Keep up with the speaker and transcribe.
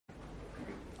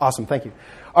Awesome, thank you.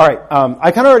 All right, I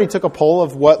kind of already took a poll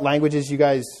of what languages you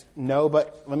guys know,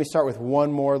 but let me start with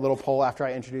one more little poll after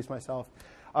I introduce myself.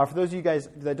 For those of you guys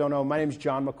that don't know, my name is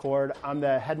John McCord. I'm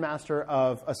the headmaster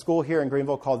of a school here in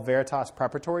Greenville called Veritas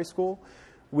Preparatory School.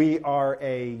 We are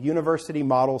a university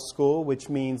model school, which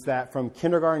means that from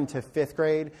kindergarten to fifth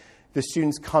grade, the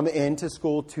students come into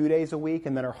school 2 days a week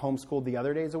and then are homeschooled the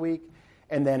other days a week.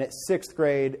 And then at sixth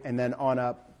grade and then on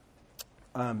up,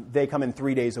 they come in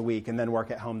 3 days a week and then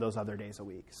work at home those other days a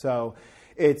week. So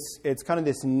it's kind of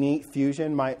this neat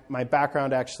fusion. My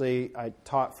background, actually, I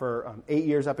taught for 8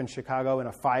 years up in Chicago in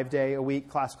a 5-day-a-week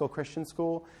classical Christian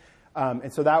school.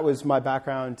 And so that was my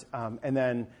background. And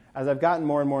then as I've gotten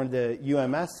more and more into the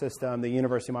UMS system, the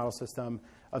university model system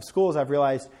of schools, I've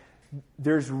realized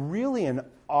there's really an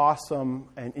awesome,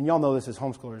 and y'all know this as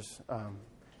homeschoolers,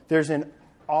 there's an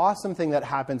awesome thing that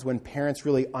happens when parents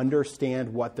really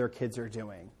understand what their kids are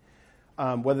doing.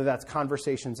 Whether that's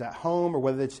conversations at home or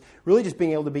whether it's really just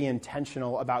being able to be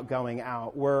intentional about going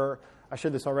out. I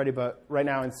shared this already, but right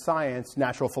now in science,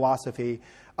 natural philosophy,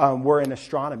 we're in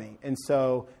astronomy. And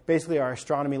so basically our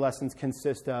astronomy lessons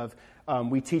consist of,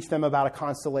 we teach them about a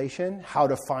constellation, how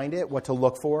to find it, what to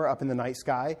look for up in the night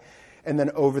sky. And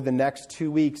then over the next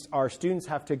 2 weeks, our students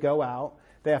have to go out.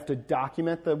 They have to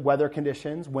document the weather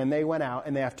conditions when they went out,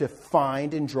 and they have to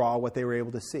find and draw what they were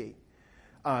able to see.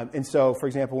 And so, for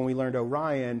example, when we learned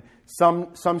Orion,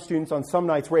 some students on some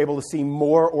nights were able to see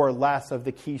more or less of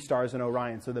the key stars in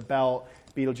Orion. So the Belt,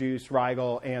 Betelgeuse,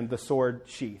 Rigel, and the Sword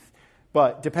sheath.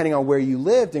 But depending on where you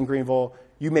lived in Greenville,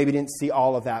 you maybe didn't see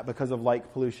all of that because of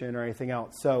light pollution or anything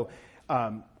else. So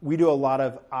we do a lot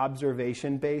of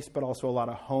observation-based, but also a lot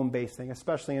of home-based thing,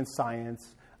 especially in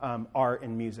science, art,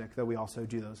 and music, though we also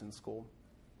do those in school.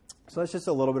 So that's just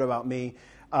a little bit about me.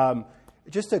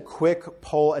 Just a quick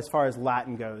poll as far as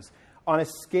Latin goes. On a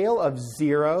scale of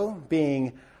 0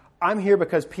 being, I'm here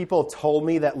because people told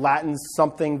me that Latin's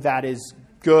something that is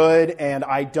good, and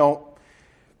I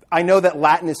know that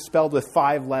Latin is spelled with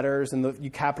 5 letters, and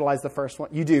you capitalize the first one.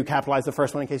 You do capitalize the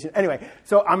first one in case you... Anyway,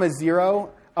 so I'm a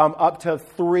 0 up to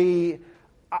 3.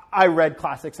 I read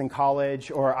classics in college,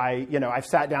 or I've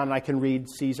sat down and I can read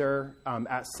Caesar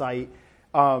at sight.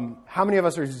 How many of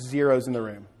us are 0s in the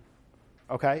room?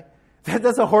 Okay?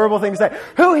 That's a horrible thing to say.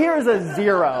 Who here is a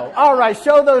 0? All right,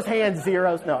 show those hands,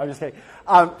 0s. No, I'm just kidding.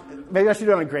 Maybe I should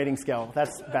do it on a grading scale.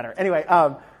 That's better. Anyway,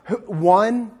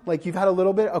 1, like you've had a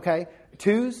little bit. Okay.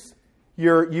 2s,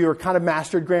 you're kind of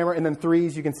mastered grammar, and then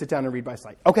 3s, you can sit down and read by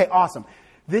sight. Okay, awesome.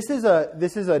 This is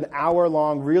an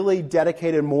hour-long, really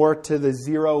dedicated more to the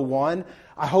 0-1.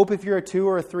 I hope if you're a 2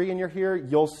 or a 3 and you're here,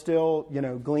 you'll still,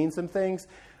 glean some things.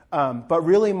 But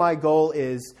really my goal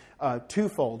is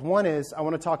twofold. One is I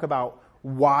want to talk about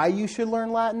why you should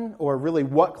learn Latin, or really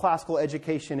what classical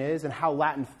education is and how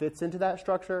Latin fits into that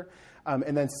structure.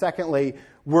 And then secondly,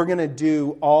 we're going to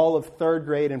do all of 3rd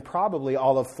grade and probably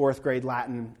all of 4th grade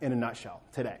Latin in a nutshell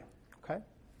today. Okay?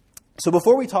 So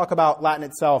before we talk about Latin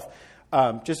itself,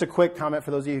 just a quick comment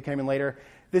for those of you who came in later.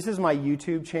 This is my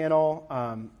YouTube channel.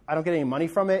 I don't get any money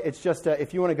from it. It's just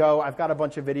if you want to go, I've got a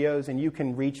bunch of videos, and you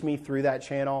can reach me through that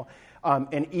channel.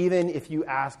 And even if you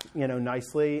ask,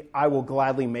 nicely, I will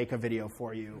gladly make a video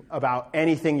for you about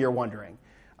anything you're wondering.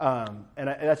 And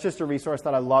that's just a resource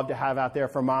that I love to have out there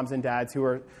for moms and dads who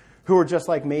are just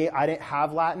like me. I didn't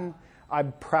have Latin. I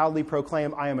proudly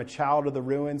proclaim I am a child of the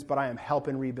ruins, but I am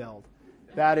helping rebuild.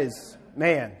 That is,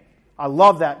 man, I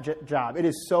love that job. It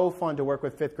is so fun to work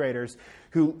with 5th graders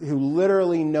who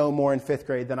literally know more in 5th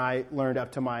grade than I learned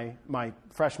up to my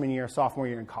freshman year, sophomore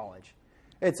year in college.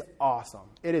 It's awesome.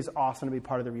 It is awesome to be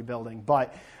part of the rebuilding.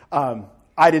 But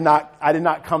I did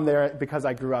not come there because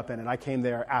I grew up in it. I came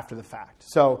there after the fact.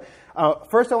 So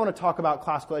first I want to talk about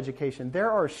classical education.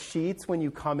 There are sheets when you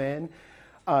come in.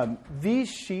 These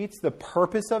sheets, the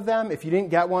purpose of them, if you didn't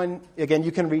get one, again,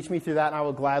 you can reach me through that, and I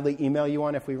will gladly email you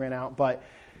one if we ran out. But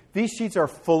these sheets are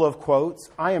full of quotes.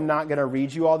 I am not going to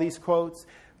read you all these quotes.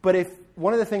 But if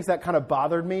one of the things that kind of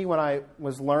bothered me when I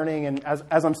was learning, and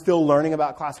as I'm still learning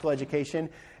about classical education,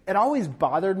 it always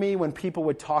bothered me when people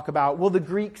would talk about, well, the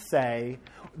Greeks say,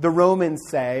 the Romans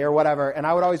say, or whatever. And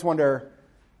I would always wonder,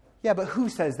 yeah, but who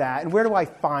says that? And where do I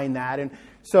find that? And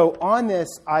so on this,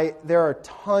 there are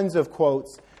tons of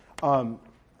quotes.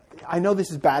 I know this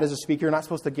is bad as a speaker. You're not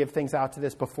supposed to give things out to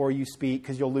this before you speak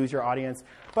because you'll lose your audience.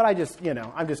 But I'm just going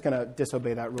to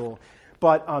disobey that rule.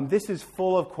 But this is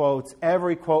full of quotes.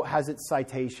 Every quote has its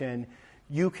citation.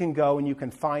 You can go and you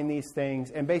can find these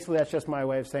things. And basically that's just my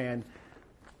way of saying,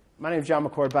 my name is John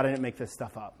McCord, but I didn't make this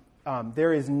stuff up.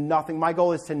 There is nothing. My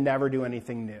goal is to never do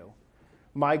anything new.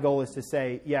 My goal is to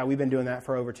say, yeah, we've been doing that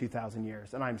for over 2,000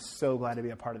 years. And I'm so glad to be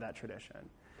a part of that tradition.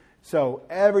 So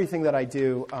everything that I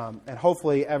do, and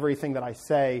hopefully everything that I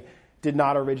say, did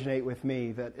not originate with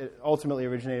me, that it ultimately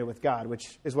originated with God,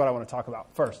 which is what I want to talk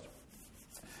about first.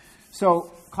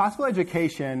 So classical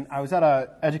education, I was at an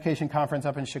education conference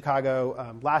up in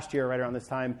Chicago last year, right around this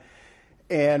time,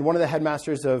 and one of the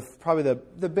headmasters of probably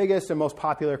the biggest and most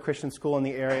popular Christian school in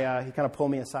the area, he kind of pulled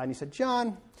me aside and he said,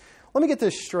 John, let me get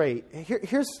this straight.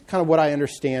 Here's kind of what I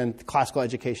understand classical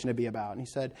education to be about. And he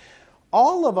said,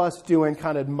 all of us doing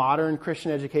kind of modern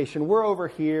Christian education, we're over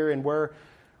here and we're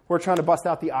trying to bust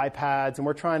out the iPads and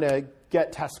we're trying to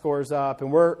get test scores up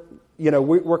and we're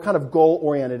kind of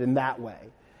goal-oriented in that way.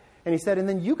 And he said, and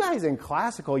then you guys in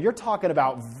classical, you're talking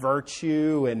about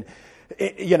virtue and,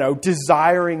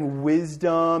 desiring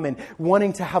wisdom and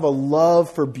wanting to have a love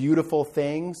for beautiful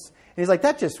things. And he's like,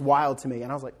 that's just wild to me.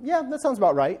 And I was like, yeah, that sounds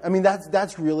about right. I mean,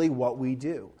 that's really what we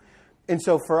do. And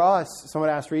so for us, someone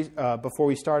asked before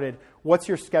we started, what's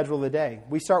your schedule of the day?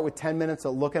 We start with 10 minutes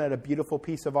of looking at a beautiful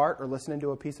piece of art or listening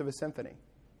to a piece of a symphony.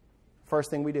 First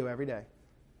thing we do every day.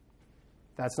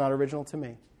 That's not original to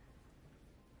me.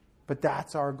 But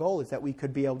that's our goal, is that we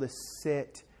could be able to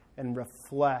sit and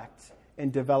reflect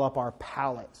and develop our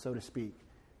palate, so to speak.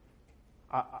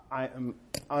 I am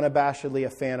unabashedly a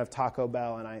fan of Taco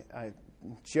Bell, and I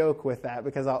joke with that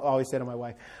because I'll always say to my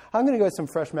wife, I'm going to go get some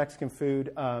fresh Mexican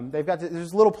food.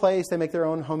 There's a little place, they make their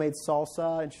own homemade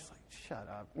salsa, and she's like, shut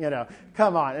up,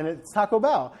 come on. And it's Taco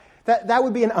Bell. That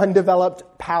would be an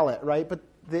undeveloped palate, right? But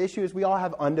the issue is we all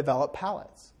have undeveloped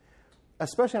palates,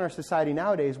 especially in our society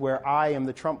nowadays where I am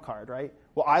the trump card, right?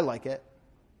 Well, I like it.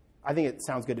 I think it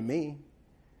sounds good to me.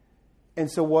 And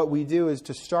so what we do is,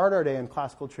 to start our day in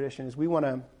classical tradition, is we want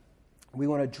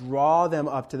to draw them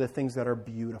up to the things that are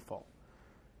beautiful.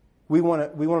 We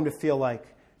want them to feel like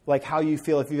how you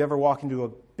feel if you ever walk into a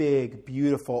big,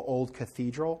 beautiful old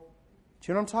cathedral. Do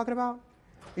you know what I'm talking about?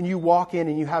 And you walk in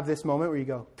and you have this moment where you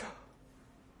go,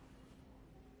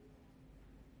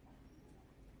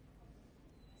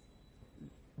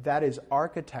 that is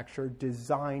architecture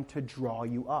designed to draw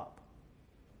you up.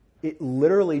 It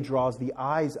literally draws the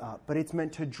eyes up, but it's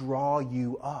meant to draw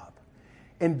you up.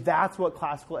 And that's what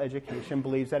classical education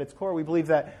believes at its core. We believe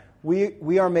that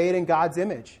we are made in God's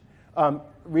image.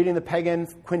 Reading the pagan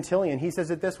Quintilian, he says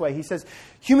it this way. He says,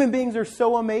 human beings are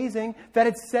so amazing that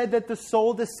it's said that the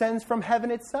soul descends from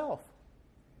heaven itself.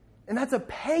 And that's a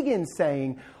pagan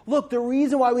saying, look, the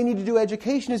reason why we need to do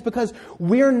education is because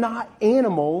we're not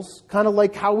animals, kind of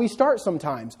like how we start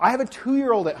sometimes. I have a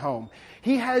 2-year-old at home.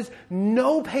 He has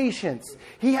no patience.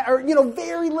 Very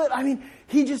little. I mean,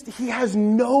 he has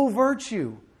no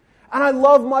virtue. And I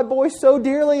love my boy so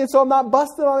dearly, and so I'm not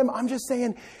busting on him. I'm just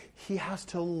saying he has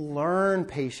to learn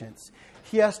patience.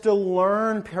 He has to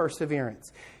learn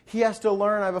perseverance. He has to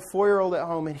learn, I have a 4-year-old at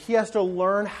home, and he has to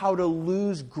learn how to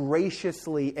lose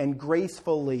graciously and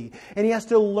gracefully. And he has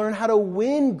to learn how to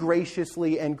win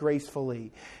graciously and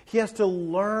gracefully. He has to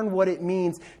learn what it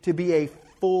means to be a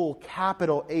full,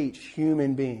 capital H,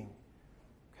 human being.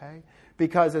 Okay?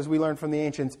 Because as we learned from the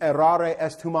ancients, errare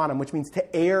est humanum, which means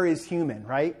to err is human,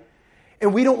 right?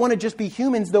 And we don't want to just be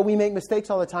humans, though we make mistakes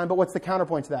all the time. But what's the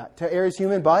counterpoint to that? To err is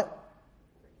human, but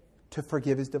to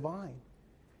forgive is divine.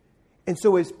 And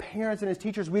so as parents and as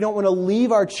teachers, we don't want to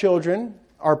leave our children,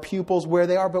 our pupils, where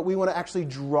they are, but we want to actually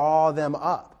draw them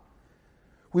up.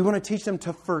 We want to teach them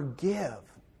to forgive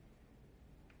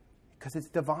because it's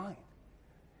divine.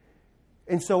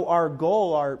 And so our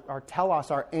goal, our telos,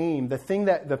 our aim,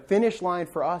 the finish line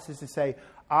for us is to say,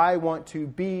 I want to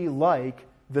be like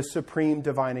the supreme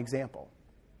divine example.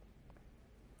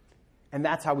 And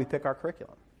that's how we pick our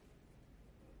curriculum.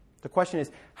 The question is,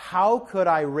 how could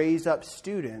I raise up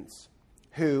students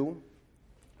who,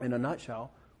 in a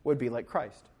nutshell, would be like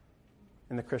Christ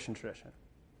in the Christian tradition?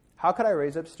 How could I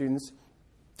raise up students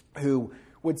who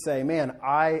would say, man,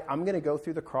 I'm going to go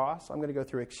through the cross, I'm going to go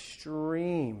through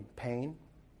extreme pain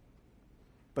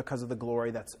because of the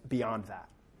glory that's beyond that.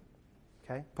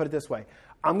 Okay? Put it this way.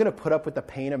 I'm going to put up with the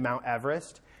pain of Mount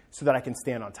Everest so that I can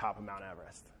stand on top of Mount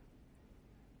Everest.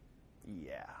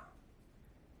 Yeah.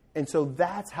 And so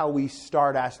that's how we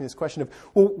start asking this question of,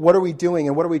 well, what are we doing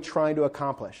and what are we trying to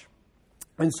accomplish?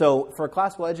 And so for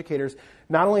classical educators,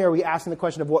 not only are we asking the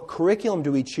question of what curriculum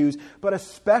do we choose, but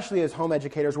especially as home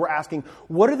educators, we're asking,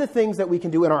 what are the things that we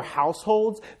can do in our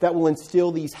households that will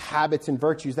instill these habits and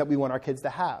virtues that we want our kids to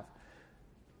have?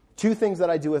 2 things that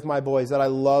I do with my boys that I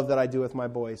love that I do with my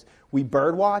boys. We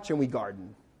birdwatch and we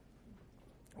garden.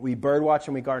 We birdwatch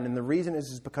and we garden. And the reason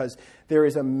is because there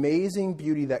is amazing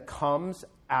beauty that comes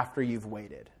after you've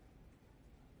waited.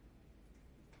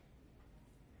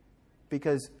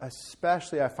 Because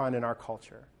especially I find in our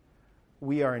culture,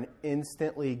 we are an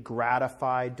instantly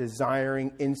gratified,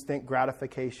 desiring instant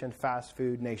gratification, fast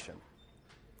food nation.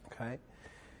 Okay?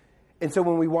 And so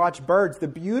when we watch birds, the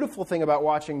beautiful thing about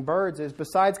watching birds is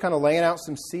besides kind of laying out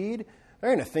some seed,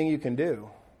 there ain't a thing you can do.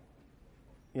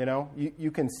 You know,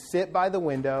 you can sit by the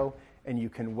window and you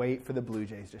can wait for the Blue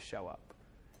Jays to show up.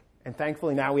 And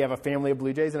thankfully now we have a family of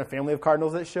Blue Jays and a family of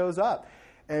Cardinals that shows up.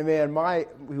 And man,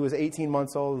 he was 18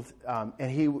 months old, and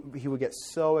he would get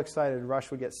so excited. Rush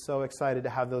would get so excited to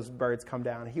have those birds come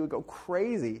down. He would go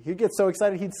crazy. He'd get so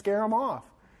excited he'd scare them off.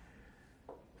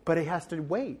 But he has to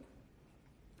wait.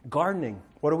 Gardening,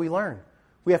 what do we learn?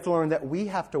 We have to learn that we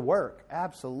have to work.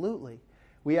 Absolutely.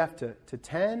 We have to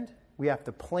tend, we have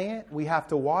to plant, we have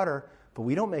to water, but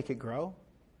we don't make it grow.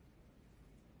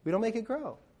 We don't make it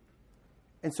grow.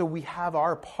 And so we have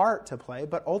our part to play,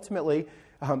 but ultimately,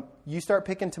 you start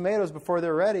picking tomatoes before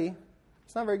they're ready,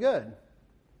 it's not very good.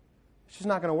 It's just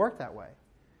not going to work that way.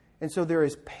 And so there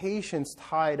is patience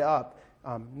tied up,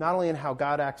 not only in how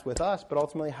God acts with us, but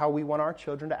ultimately how we want our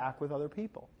children to act with other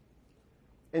people.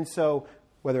 And so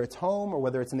whether it's home or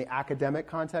whether it's in the academic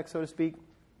context, so to speak,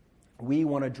 we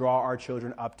want to draw our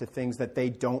children up to things that they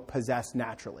don't possess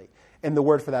naturally. And the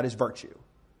word for that is virtue.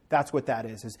 That's what that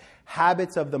is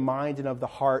habits of the mind and of the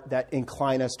heart that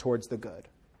incline us towards the good.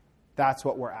 That's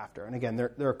what we're after. And again,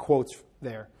 there are quotes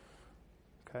there.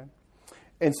 Okay?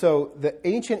 And so the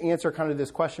ancient answer kind of to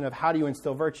this question of how do you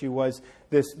instill virtue was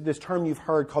this term you've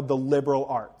heard called the liberal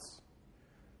arts.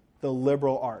 The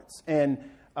liberal arts. And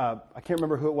I can't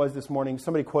remember who it was this morning.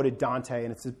 Somebody quoted Dante,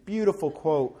 and it's a beautiful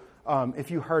quote.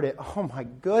 If you heard it, oh my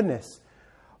goodness.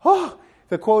 Oh,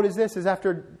 the quote is this, is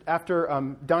after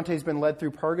Dante's been led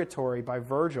through purgatory by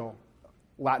Vergil,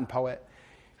 Latin poet,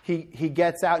 he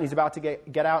gets out and he's about to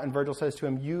get out, and Vergil says to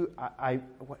him,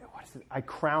 I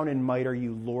crown and mitre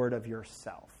you Lord of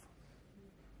yourself.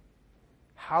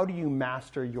 How do you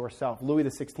master yourself? Louis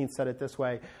XVI said it this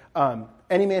way,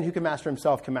 any man who can master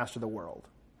himself can master the world.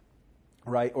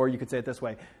 Right? Or you could say it this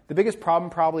way, the biggest problem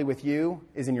probably with you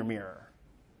is in your mirror.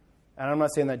 And I'm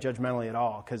not saying that judgmentally at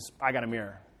all, because I got a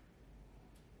mirror.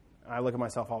 And I look at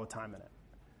myself all the time in it.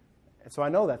 And so I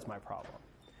know that's my problem.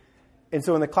 And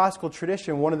so in the classical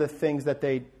tradition, one of the things that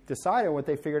they decided, what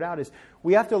they figured out is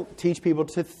we have to teach people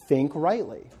to think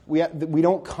rightly. We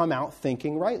don't come out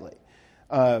thinking rightly.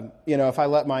 If I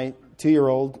let my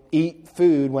 2-year-old eat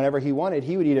food whenever he wanted,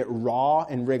 he would eat it raw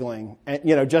and wriggling,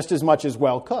 and just as much as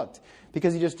well cooked,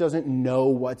 because he just doesn't know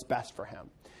what's best for him.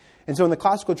 And so in the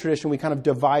classical tradition, we kind of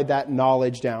divide that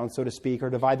knowledge down, so to speak, or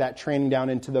divide that training down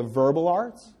into the verbal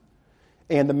arts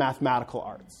and the mathematical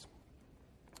arts.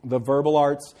 The verbal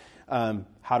arts,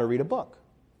 how to read a book,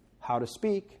 how to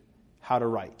speak, how to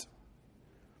write.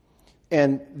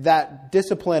 And that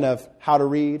discipline of how to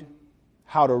read,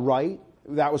 how to write,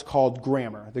 that was called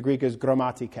grammar. The Greek is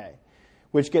grammatike,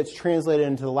 which gets translated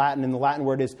into the Latin, and the Latin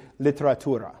word is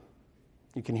literatura.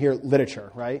 You can hear literature,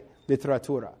 right?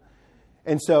 Literatura.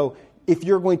 And so if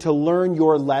you're going to learn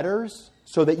your letters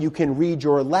so that you can read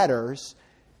your letters,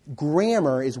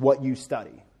 grammar is what you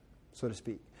study, so to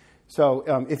speak.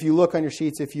 So if you look on your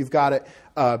sheets, if you've got it,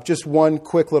 just one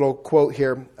quick little quote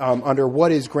here under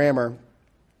what is grammar.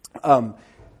 I'll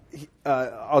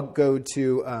go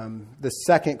to the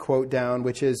second quote down,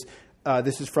 which is,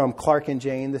 this is from Clark and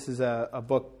Jane. This is a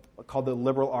book called The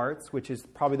Liberal Arts, which is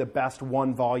probably the best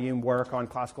one-volume work on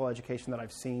classical education that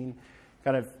I've seen.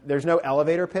 There's no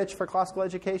elevator pitch for classical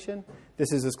education.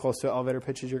 This is as close to an elevator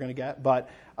pitch as you're going to get. But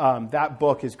that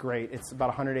book is great. It's about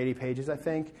 180 pages, I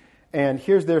think. And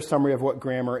here's their summary of what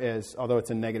grammar is, although it's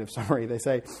a negative summary. They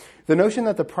say, the notion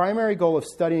that the primary goal of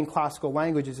studying classical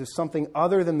languages is something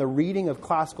other than the reading of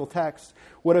classical texts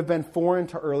would have been foreign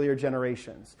to earlier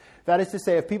generations. That is to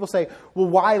say, if people say, well,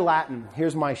 why Latin?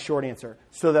 Here's my short answer.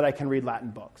 So that I can read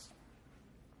Latin books.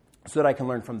 So that I can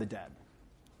learn from the dead.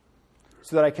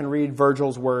 So that I can read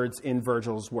Virgil's words in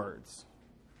Virgil's words.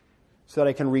 So that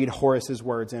I can read Horace's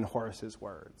words in Horace's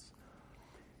words.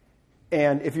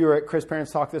 And if you were at Chris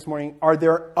Parent's talk this morning, are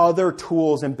there other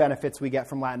tools and benefits we get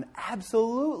from Latin?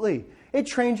 Absolutely. It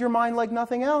trains your mind like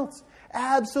nothing else.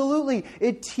 Absolutely.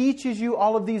 It teaches you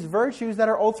all of these virtues that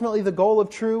are ultimately the goal of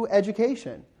true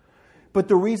education. But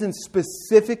the reason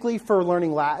specifically for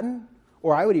learning Latin,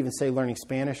 or I would even say learning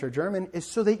Spanish or German,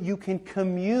 is so that you can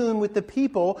commune with the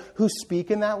people who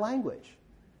speak in that language.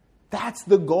 That's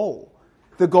the goal.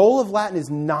 The goal of Latin is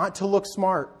not to look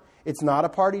smart. It's not a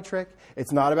party trick.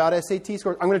 It's not about SAT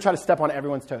scores. I'm going to try to step on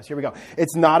everyone's toes. Here we go.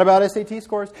 It's not about SAT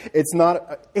scores. It's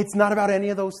not about any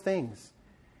of those things.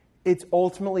 It's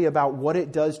ultimately about what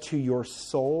it does to your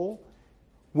soul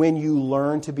when you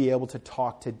learn to be able to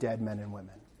talk to dead men and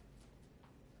women.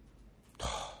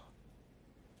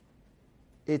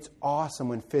 It's awesome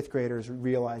when fifth graders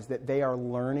realize that they are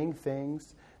learning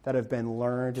things that have been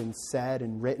learned and said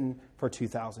and written for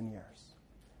 2,000 years.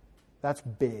 That's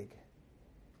big.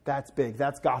 That's big.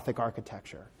 That's Gothic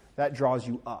architecture. That draws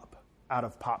you up out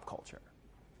of pop culture.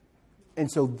 And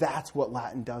so that's what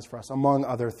Latin does for us, among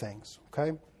other things.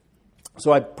 Okay?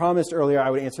 So I promised earlier I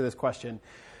would answer this question,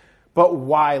 but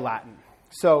why Latin?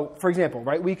 So, for example,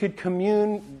 right, we could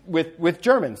commune with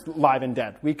Germans, live and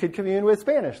dead. We could commune with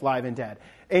Spanish, live and dead.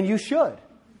 And you should.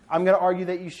 I'm going to argue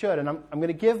that you should. And I'm going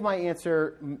to give my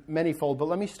answer manyfold, but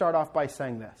let me start off by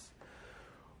saying this.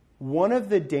 One of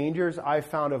the dangers I've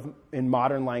found in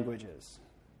modern languages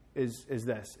is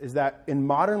that in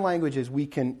modern languages we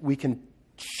can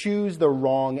choose the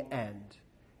wrong end,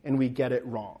 and we get it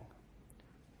wrong.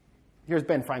 Here's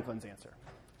Ben Franklin's answer.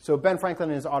 So Ben Franklin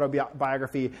in his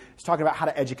autobiography is talking about how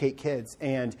to educate kids,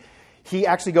 and he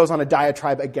actually goes on a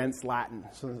diatribe against Latin.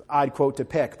 So it's an odd quote to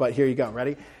pick, but here you go.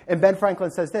 Ready? And Ben Franklin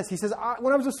says this. He says,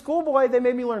 when I was a schoolboy, they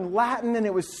made me learn Latin, and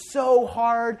it was so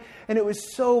hard, and it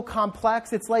was so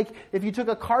complex. It's like if you took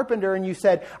a carpenter and you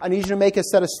said, I need you to make a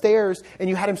set of stairs, and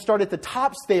you had him start at the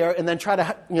top stair and then try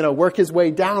to work his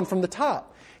way down from the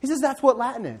top. He says, that's what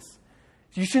Latin is.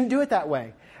 You shouldn't do it that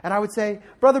way. And I would say,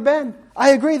 Brother Ben,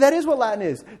 I agree, that is what Latin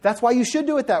is. That's why you should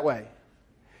do it that way.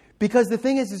 Because the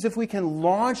thing is if we can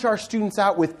launch our students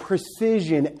out with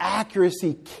precision,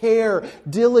 accuracy, care,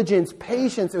 diligence,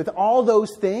 patience, with all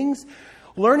those things,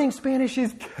 learning Spanish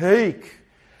is cake.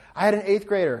 I had an 8th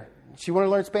grader. She wanted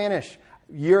to learn Spanish.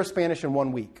 Year of Spanish in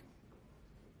 1 week.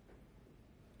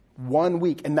 1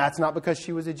 week. And that's not because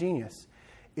she was a genius.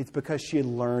 It's because she had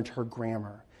learned her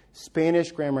grammar.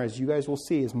 Spanish grammar, as you guys will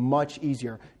see, is much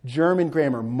easier. German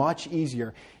grammar, much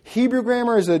easier. Hebrew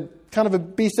grammar is a kind of a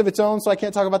beast of its own, so I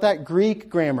can't talk about that. Greek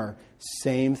grammar,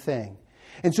 same thing.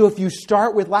 And so if you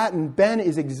start with Latin, Ben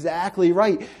is exactly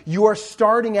right. You are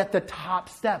starting at the top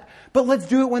step. But let's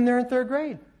do it when they're in 3rd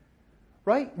grade.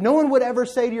 Right? No one would ever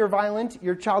say to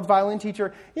your child's violin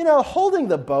teacher, holding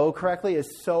the bow correctly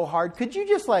is so hard. Could you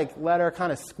just let her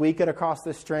kind of squeak it across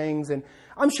the strings? And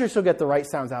I'm sure she'll get the right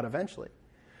sounds out eventually.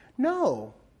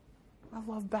 No. I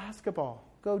love basketball.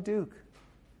 Go Duke.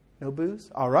 No booze?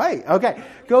 All right. Okay.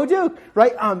 Go Duke.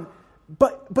 Right?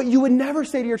 But you would never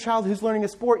say to your child who's learning a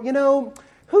sport,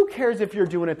 who cares if you're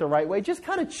doing it the right way? Just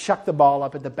kind of chuck the ball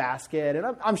up at the basket,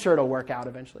 and I'm sure it'll work out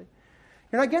eventually.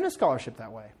 You're not getting a scholarship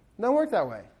that way. It doesn't work that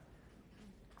way.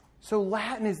 So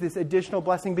Latin is this additional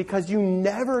blessing because you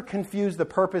never confuse the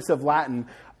purpose of Latin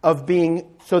of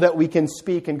being so that we can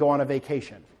speak and go on a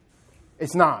vacation.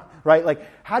 It's not, right?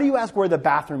 How do you ask where the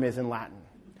bathroom is in Latin?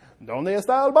 Donde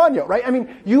está el baño, right? I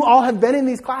mean, you all have been in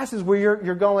these classes where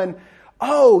you're going,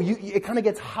 it kind of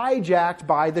gets hijacked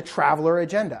by the traveler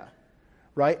agenda,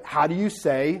 right? How do you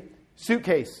say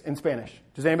suitcase in Spanish?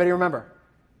 Does anybody remember?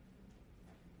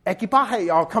 Equipaje.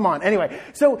 Oh, come on. Anyway,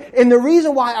 and the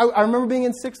reason why I remember being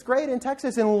in 6th grade in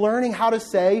Texas and learning how to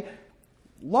say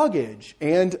luggage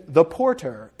and the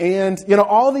porter and,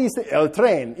 all these things, el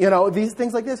tren, these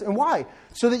things like this. And why?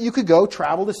 So that you could go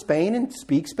travel to Spain and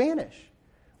speak Spanish.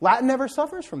 Latin never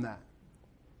suffers from that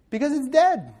because it's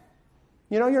dead.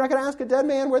 You're not going to ask a dead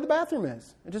man where the bathroom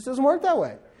is. It just doesn't work that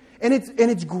way. And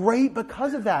it's great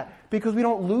because of that, because we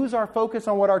don't lose our focus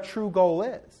on what our true goal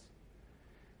is.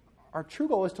 Our true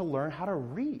goal is to learn how to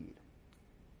read.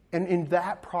 And in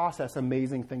that process,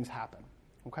 amazing things happen.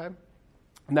 Okay?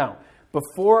 Now,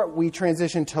 before we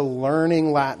transition to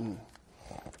learning Latin,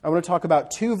 I want to talk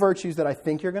about 2 virtues that I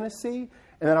think you're going to see, and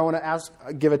then I want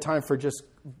to give a time for just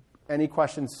any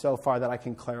questions so far that I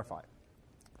can clarify.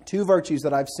 2 virtues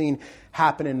that I've seen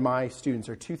happen in my students,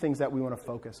 or 2 things that we want to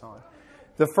focus on.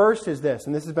 The first is this,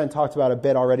 and this has been talked about a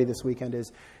bit already this weekend,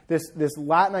 is this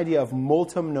Latin idea of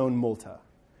multum non multa,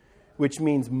 which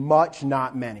means much,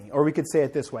 not many. Or we could say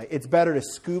it this way. It's better to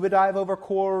scuba dive over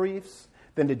coral reefs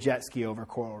than to jet ski over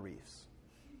coral reefs.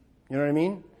 You know what I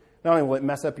mean? Not only will it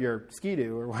mess up your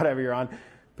ski-doo or whatever you're on,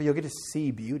 but you'll get to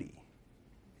see beauty.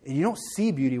 And you don't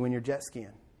see beauty when you're jet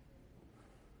skiing.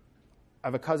 I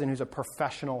have a cousin who's a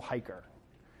professional hiker.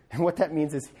 And what that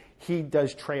means is he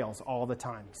does trails all the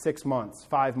time. 6 months,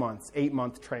 5 months,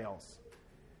 8-month trails.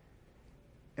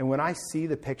 And when I see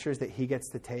the pictures that he gets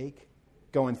to take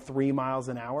going 3 miles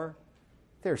an hour,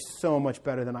 they're so much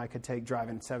better than I could take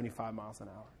driving 75 miles an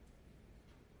hour.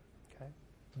 Okay?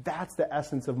 That's the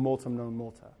essence of multum non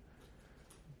multa.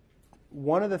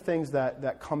 One of the things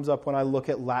that comes up when I look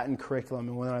at Latin curriculum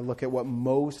and when I look at what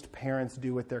most parents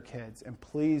do with their kids, and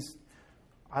please,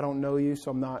 I don't know you,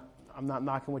 so I'm not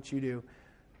knocking what you do,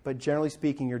 but generally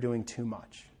speaking, you're doing too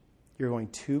much. You're going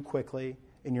too quickly,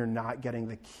 and you're not getting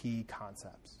the key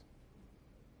concepts.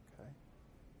 Okay?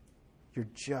 You're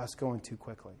just going too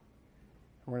quickly.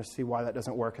 We're going to see why that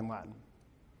doesn't work in Latin.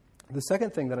 The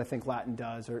second thing that I think Latin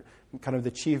does, or kind of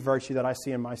the chief virtue that I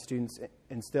see in my students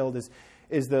instilled,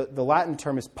 is the Latin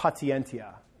term is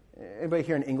patientia. Anybody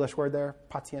hear an English word there?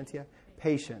 Patientia?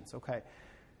 Patience, okay.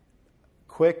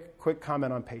 Quick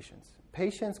comment on patience.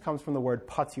 Patience comes from the word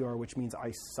patior, which means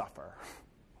I suffer.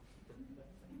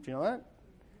 Do you know that?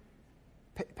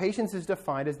 Patience is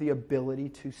defined as the ability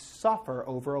to suffer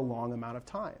over a long amount of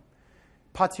time.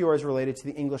 Patior is related to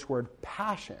the English word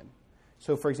passion.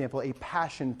 So, for example, a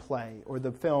passion play or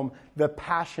the film The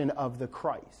Passion of the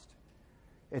Christ.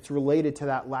 It's related to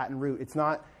that Latin root. It's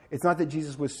not that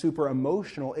Jesus was super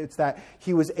emotional. It's that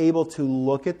he was able to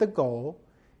look at the goal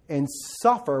and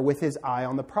suffer with his eye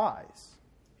on the prize.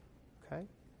 Okay?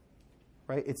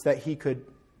 Right? It's that he could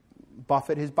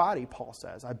buffet his body, Paul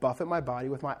says. I buffet my body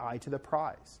with my eye to the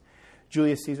prize.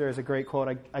 Julius Caesar has a great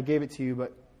quote. I gave it to you,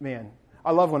 but man,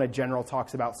 I love when a general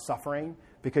talks about suffering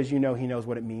because he knows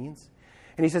what it means.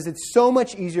 And he says it's so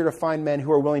much easier to find men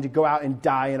who are willing to go out and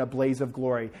die in a blaze of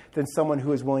glory than someone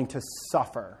who is willing to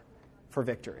suffer for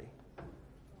victory.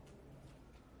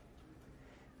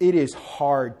 It is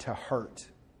hard to hurt.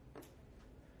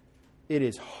 It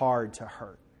is hard to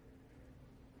hurt.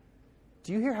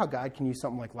 Do you hear how God can use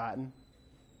something like Latin?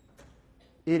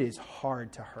 It is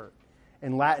hard to hurt.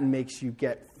 And Latin makes you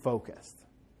get focused.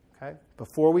 Okay?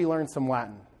 Before we learn some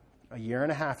Latin, a year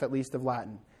and a half at least of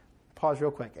Latin, pause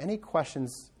real quick. Any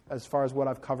questions as far as what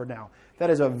I've covered now?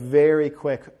 That is a very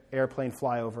quick airplane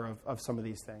flyover of some of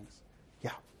these things.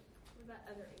 Yeah? What about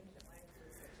other ancient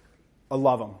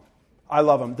languages? I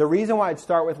love them. The reason why I'd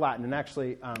start with Latin, and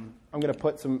actually I'm going to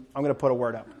put a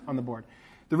word up on the board.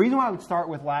 The reason why I would start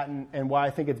with Latin and why I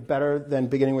think it's better than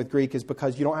beginning with Greek is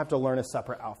because you don't have to learn a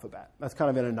separate alphabet. That's kind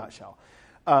of in a nutshell.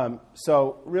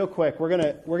 So real quick, we're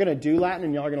gonna do Latin,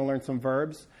 and y'all are gonna learn some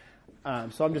verbs.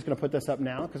 So I'm just gonna put this up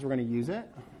now because we're gonna use it,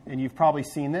 and you've probably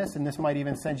seen this, and this might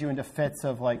even send you into fits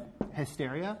of like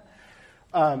hysteria.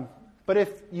 But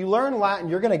if you learn Latin,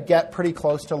 you're gonna get pretty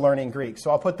close to learning Greek.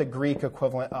 So I'll put the Greek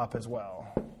equivalent up as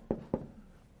well.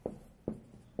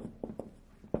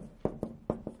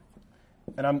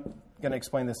 And I'm going to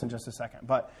explain this in just a second.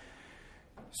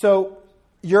 So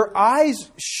your eyes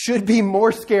should be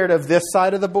more scared of this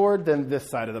side of the board than this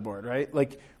side of the board, right?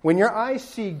 Like when your eyes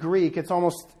see Greek,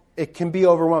 it can be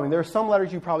overwhelming. There are some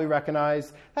letters you probably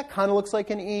recognize. That kind of looks like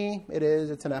an E. It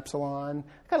is. It's an epsilon.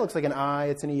 It kind of looks like an I.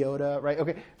 It's an iota, right?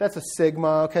 Okay, that's a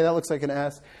sigma. Okay, that looks like an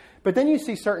S. But then you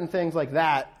see certain things like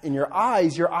that in your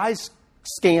eyes. Your eyes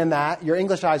scan that. Your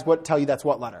English eyes tell you that's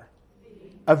what letter?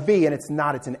 A V, and it's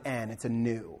not, it's an N, it's a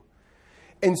nu.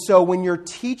 And so when you're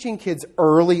teaching kids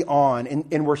early on,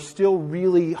 and we're still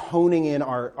really honing in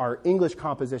our English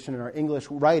composition and our English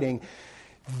writing,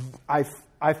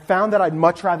 I found that I'd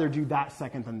much rather do that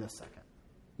second than this second.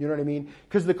 You know what I mean?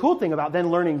 Because the cool thing about then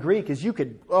learning Greek is you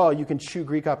can chew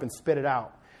Greek up and spit it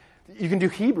out. You can do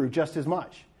Hebrew just as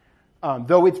much,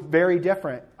 though it's very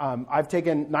different. I've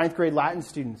taken 9th grade Latin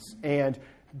students and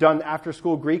done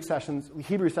after-school Greek sessions,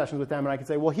 Hebrew sessions with them, and I can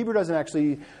say, well, Hebrew doesn't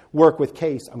actually work with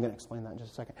case. I'm going to explain that in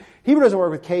just a second. Hebrew doesn't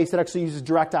work with case. It actually uses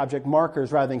direct object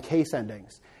markers rather than case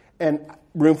endings. And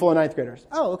room full of 9th graders.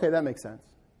 Oh, okay, that makes sense.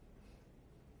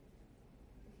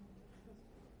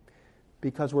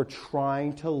 Because we're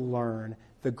trying to learn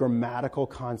the grammatical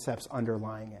concepts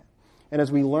underlying it. And as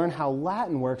we learn how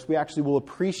Latin works, we actually will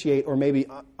appreciate or maybe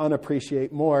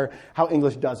unappreciate more how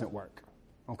English doesn't work,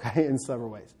 okay, in several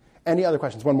ways. Any other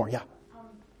questions? One more, yeah.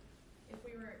 If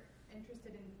we were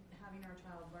interested in having our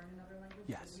child learn another language,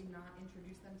 yes. Should we not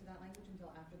introduce them to that language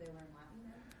until after they learn Latin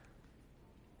then?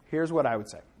 Here's what I would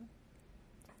say.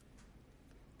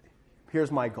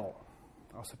 Here's my goal.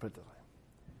 I'll also put it this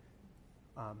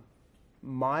way.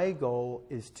 My goal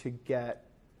is to get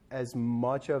as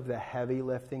much of the heavy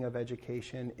lifting of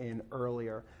education in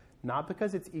earlier, not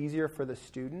because it's easier for the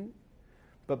student,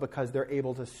 but because they're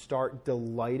able to start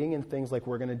delighting in things like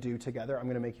we're going to do together. I'm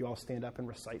going to make you all stand up and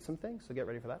recite some things, so get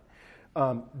ready for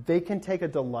that. They can take a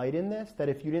delight in this that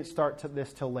if you didn't start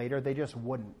this till later, they just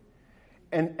wouldn't.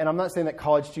 And I'm not saying that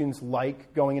college students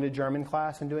like going into German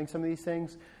class and doing some of these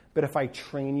things, but if I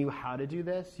train you how to do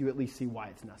this, you at least see why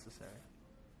it's necessary.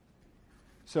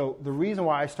 So the reason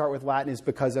why I start with Latin is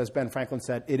because, as Ben Franklin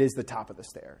said, it is the top of the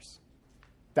stairs.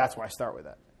 That's why I start with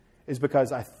it, is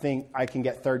because I think I can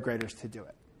get third graders to do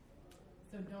it.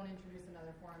 So don't introduce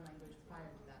another foreign language prior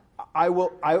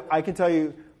to that? I can tell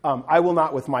you, I will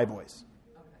not with my boys.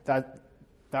 Okay.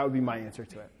 That would be my answer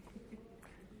to it.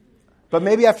 But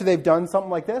maybe after they've done something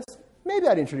like this, maybe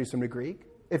I'd introduce them to Greek.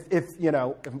 If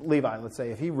Levi, let's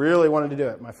say, if he really wanted to do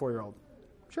it, my 4-year-old,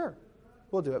 sure,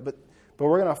 we'll do it. But But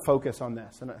we're going to focus on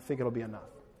this, and I think it'll be enough.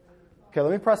 Okay,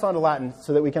 let me press on to Latin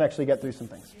so that we can actually get through some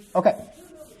things. Okay.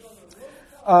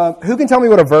 Who can tell me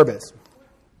what a verb is?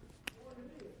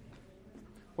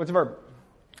 What's a verb?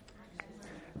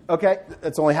 Okay,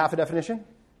 that's only half a definition.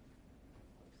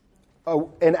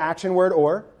 Oh, an action word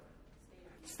or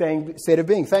state of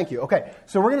being. Thank you. Okay,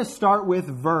 so we're going to start with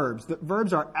verbs. The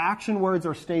verbs are action words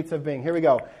or states of being. Here we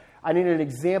go. I need an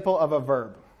example of a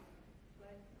verb.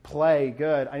 Play.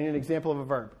 Good. I need an example of a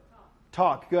verb.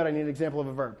 Talk. Good. I need an example of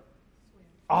a verb.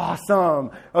 Awesome.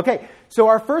 Okay, so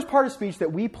our first part of speech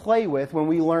that we play with when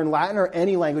we learn Latin or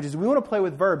any language is we want to play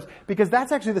with verbs because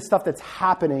that's actually the stuff that's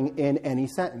happening in any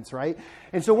sentence, right?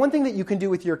 And so one thing that you can do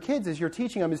with your kids as you're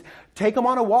teaching them is take them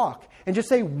on a walk and just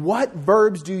say, what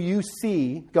verbs do you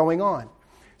see going on?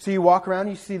 So you walk around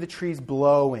and you see the trees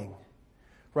blowing,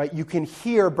 right? You can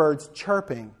hear birds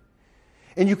chirping.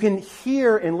 And you can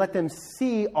hear and let them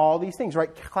see all these things,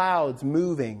 right? Clouds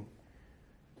moving.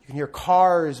 You can hear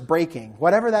cars braking,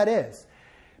 whatever that is.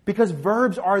 Because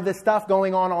verbs are the stuff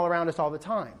going on all around us all the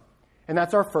time. And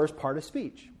that's our first part of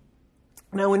speech.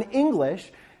 Now in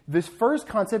English, this first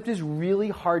concept is really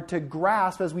hard to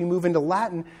grasp as we move into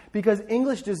Latin because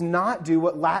English does not do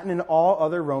what Latin and all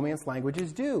other Romance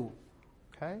languages do.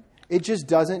 Okay? It just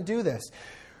doesn't do this.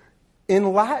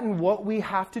 In Latin, what we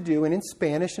have to do, and in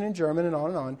Spanish and in German and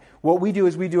on, what we do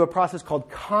is we do a process called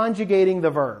conjugating the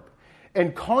verb.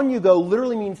 And conjugo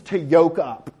literally means to yoke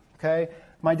up. Okay?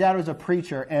 My dad was a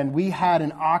preacher, and we had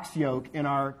an ox yoke in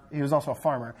our, he was also a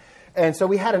farmer. And so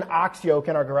we had an ox yoke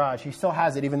in our garage. He still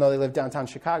has it, even though they live downtown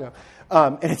Chicago.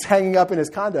 And it's hanging up in his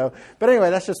condo. But anyway,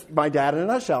 that's just my dad in a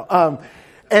nutshell.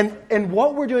 And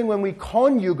what we're doing when we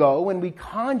conjugo, when we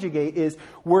conjugate, is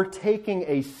we're taking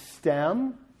a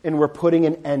stem and we're putting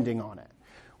an ending on it.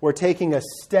 We're taking a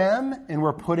stem and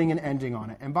we're putting an ending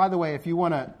on it. And by the way, if you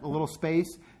want a little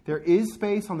space, there is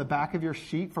space on the back of your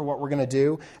sheet for what we're going to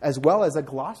do, as well as a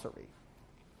glossary.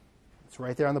 It's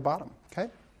right there on the bottom.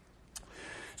 Okay?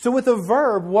 So with a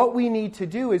verb, what we need to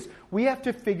do is we have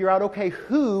to figure out, okay,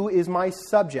 who is my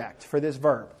subject for this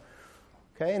verb?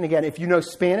 Okay? And again, if you know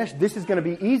Spanish, this is going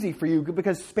to be easy for you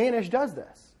because Spanish does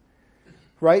this.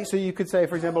 Right? So you could say,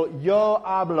 for example, yo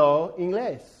hablo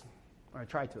inglés. Or I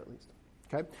try to at least.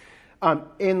 Okay?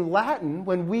 In Latin,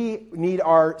 when we need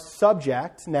our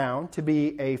subject noun to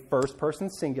be a first person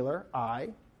singular, I,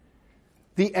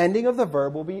 the ending of the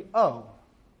verb will be O.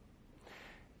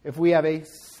 If we have a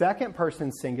second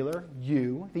person singular,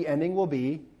 you, the ending will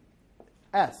be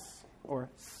S or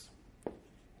S.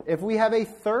 If we have a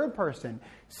third person,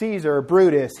 Caesar,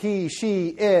 Brutus, he, she,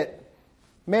 it,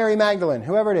 Mary Magdalene,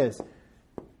 whoever it is,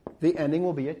 the ending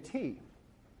will be a T.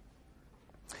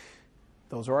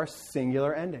 Those are our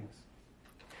singular endings.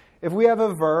 If we have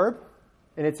a verb,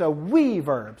 and it's a we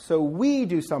verb, so we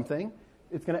do something,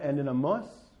 it's going to end in a mus,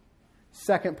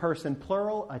 second person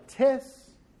plural, a tis,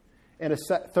 and a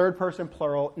third person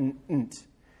plural, an nt.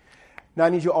 Now I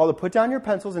need you all to put down your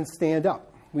pencils and stand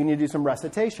up. We need to do some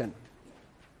recitation.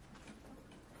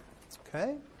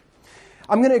 Okay?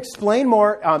 I'm going to explain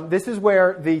more. This is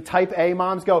where the type A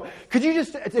moms go, could you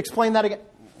just explain that again?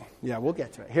 Yeah, we'll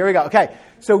get to it. Here we go. Okay,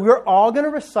 so we're all going to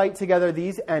recite together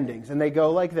these endings, and they go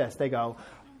like this. They go,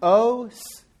 o,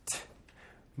 st,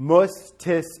 mus,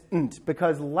 tis, nt,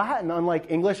 because Latin, unlike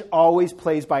English, always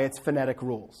plays by its phonetic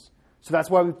rules. So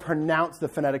that's why we pronounce the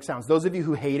phonetic sounds. Those of you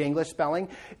who hate English spelling,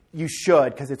 you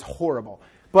should, because it's horrible.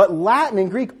 But Latin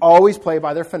and Greek always play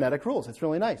by their phonetic rules. It's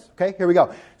really nice. Okay, here we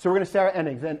go. So we're going to say our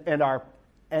endings, and our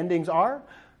endings are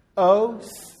o,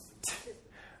 st,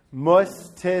 mus,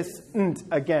 tis, nt,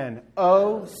 again.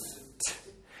 O, st,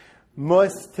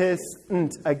 mus, tis,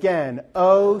 nt, again.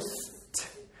 O, st,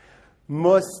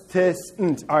 mus, tis,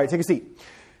 nt. All right, take a seat.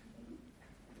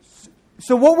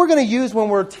 So what we're going to use when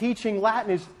we're teaching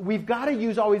Latin is we've got to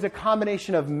use always a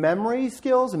combination of memory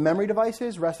skills and memory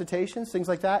devices, recitations, things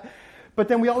like that. But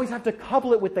then we always have to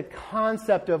couple it with the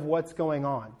concept of what's going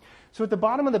on. So at the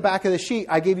bottom of the back of the sheet,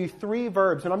 I gave you 3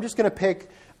 verbs, and I'm just going to pick,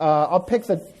 I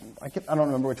don't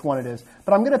remember which one it is,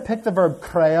 but I'm going to pick the verb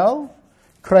creo,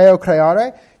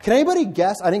 creare. Can anybody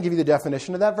guess? I didn't give you the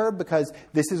definition of that verb because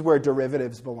this is where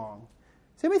derivatives belong.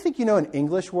 Does anybody think you know an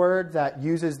English word that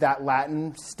uses that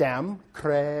Latin stem?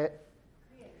 Create.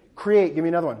 Give me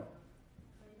another one.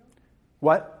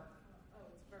 What?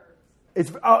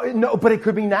 It's no, but it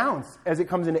could be nouns as it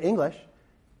comes into English.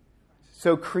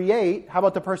 So create, how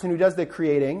about the person who does the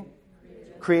creating?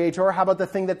 Creator. How about the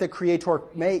thing that the creator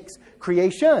makes?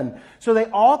 Creation. So they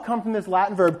all come from this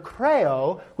Latin verb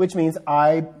creo, which means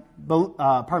I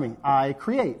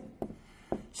create.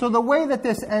 So the way that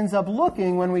this ends up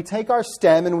looking when we take our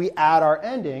stem and we add our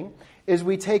ending is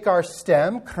we take our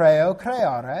stem, creo,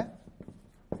 creare,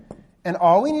 and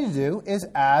all we need to do is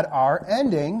add our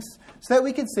endings so that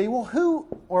we can see, well, who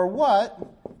or what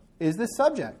is the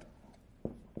subject?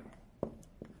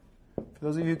 For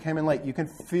those of you who came in late, you can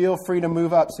feel free to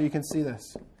move up so you can see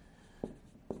this.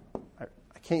 I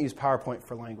can't use PowerPoint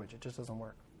for language. It just doesn't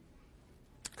work.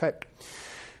 Okay.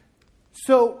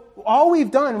 So all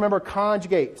we've done, remember,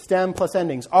 conjugate, stem plus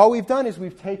endings. All we've done is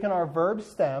we've taken our verb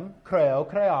stem, creo,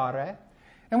 creare,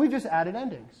 and we've just added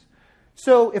endings.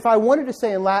 So if I wanted to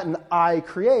say in Latin, I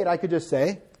create, I could just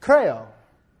say creo.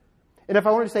 And if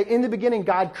I wanted to say, in the beginning,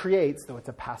 God creates, though it's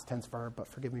a past tense verb, but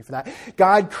forgive me for that.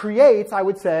 God creates, I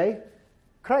would say,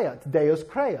 creat, Deus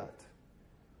creat.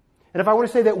 And if I want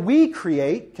to say that we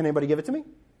create, can anybody give it to me?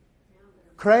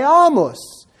 Creamus.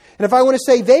 And if I want to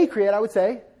say they create, I would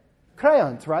say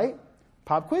creant, right?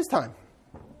 Pop quiz time.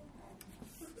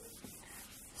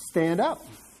 Stand up.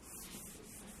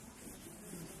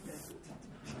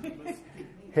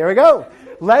 Here we go.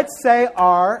 Let's say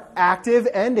our active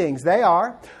endings. They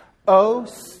are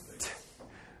ost,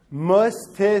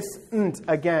 mustis, nt.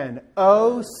 Again,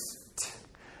 ost,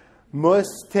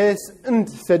 mustis, nt.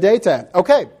 Sedete.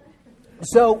 Okay.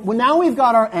 So now we've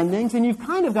got our endings, and you've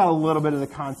kind of got a little bit of the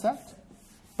concept.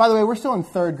 By the way, we're still in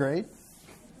 3rd grade.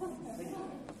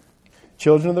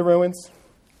 Children of the Ruins.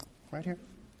 Right here.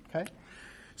 Okay.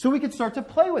 So we could start to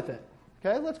play with it.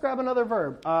 Okay, let's grab another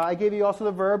verb. I gave you also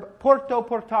the verb porto,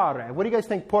 portare. What do you guys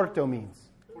think porto means?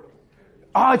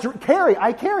 Carry.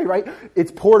 I carry, right?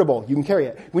 It's portable. You can carry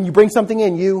it. When you bring something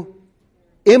in, you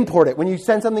import it. When you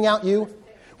send something out,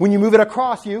 when you move it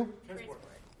across, you.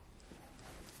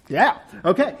 Yeah.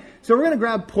 Okay. So we're going to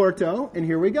grab porto, and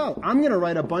here we go. I'm going to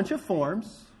write a bunch of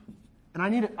forms, and I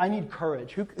need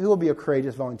courage. Who will be a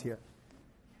courageous volunteer?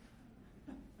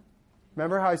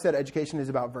 Remember how I said education is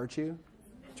about virtue?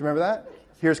 Do you remember that?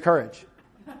 Here's courage.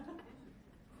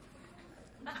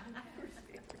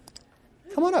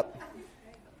 Come on up.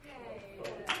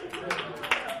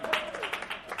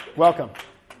 Welcome.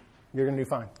 You're going to do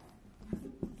fine.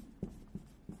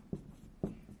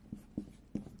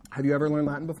 Have you ever learned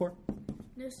Latin before?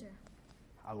 No, sir.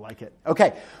 I like it.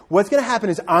 Okay. What's going to happen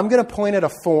is I'm going to point at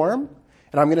a form,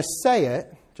 and I'm going to say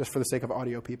it, just for the sake of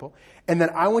audio people, and then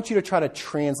I want you to try to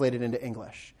translate it into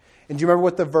English. And do you remember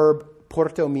what the verb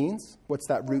porto means? What's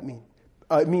that root mean?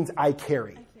 It means I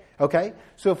carry. Okay?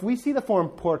 So if we see the form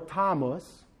portamos,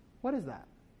 what is that?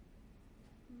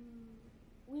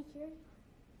 We carry.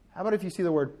 How about if you see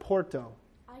the word porto?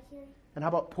 I carry. And how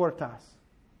about portas?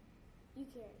 You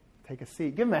carry. Take a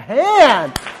seat. Give him a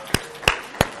hand.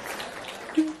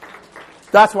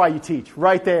 That's why you teach,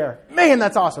 right there. Man,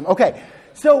 that's awesome. Okay,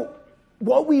 so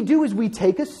what we do is we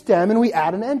take a stem and we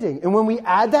add an ending. And when we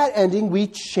add that ending, we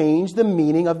change the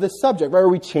meaning of the subject, right? Or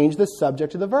we change the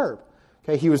subject of the verb.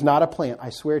 Okay, he was not a plant. I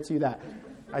swear to you that.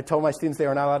 I told my students they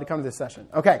were not allowed to come to this session.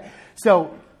 Okay,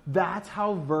 so that's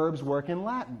how verbs work in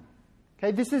Latin.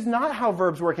 Okay, this is not how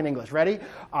verbs work in English. Ready?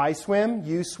 I swim,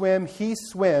 you swim, he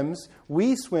swims,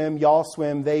 we swim, y'all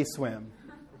swim, they swim.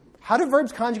 How do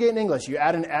verbs conjugate in English? You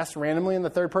add an S randomly in the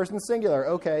third person singular.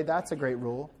 Okay, that's a great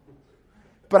rule.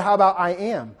 But how about I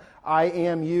am? I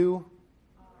am, you,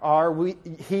 are, we,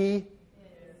 he,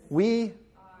 we,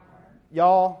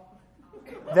 y'all,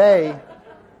 they.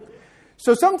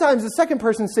 So sometimes the second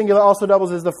person singular also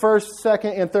doubles as the first,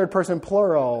 second, and third person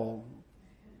plural.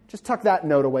 Just tuck that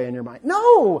note away in your mind.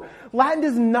 No! Latin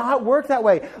does not work that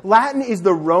way. Latin is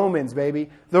the Romans, baby.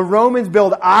 The Romans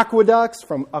build aqueducts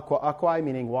from aqua aquae,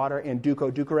 meaning water, and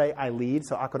duco ducere, I lead.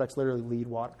 So aqueducts literally lead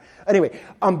water. Anyway,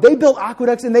 they built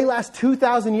aqueducts and they last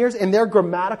 2,000 years, and their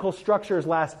grammatical structures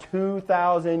last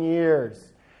 2,000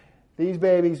 years. These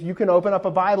babies, you can open up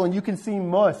a Bible and you can see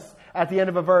mus at the end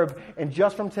of a verb, and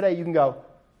just from today you can go,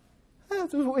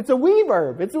 it's a we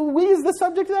verb. It's a we is the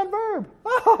subject of that verb.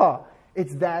 Ah!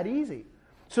 It's that easy.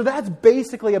 So that's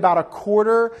basically about a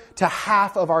quarter to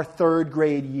half of our third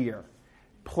grade year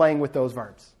playing with those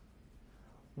verbs.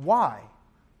 Why?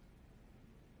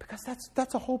 Because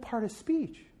that's a whole part of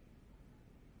speech.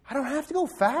 I don't have to go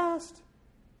fast.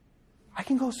 I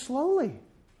can go slowly.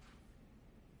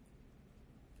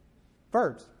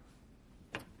 Verbs.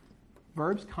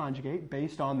 Verbs conjugate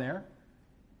based on their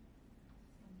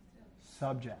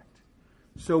subject.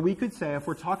 So we could say, if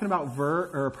we're talking about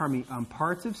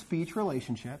parts of speech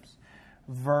relationships,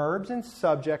 verbs and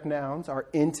subject nouns are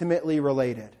intimately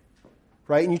related,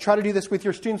 right? And you try to do this with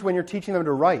your students when you're teaching them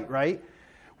to write, right?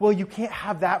 Well, you can't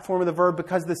have that form of the verb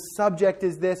because the subject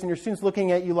is this, and your student's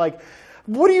looking at you like,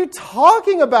 what are you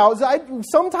talking about?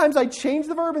 Sometimes I change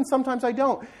the verb and sometimes I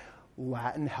don't.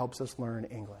 Latin helps us learn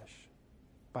English.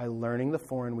 By learning the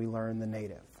foreign, we learn the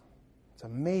native.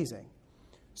 It's amazing.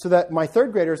 So that my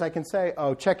third graders, I can say,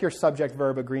 oh, check your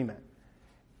subject-verb agreement.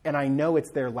 And I know it's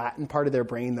their Latin part of their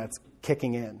brain that's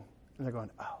kicking in. And they're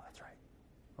going, oh, that's right.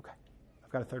 Okay.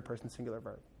 I've got a third-person singular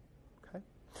verb. Okay.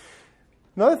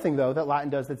 Another thing, though, that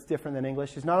Latin does that's different than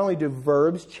English is not only do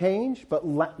verbs change, but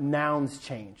nouns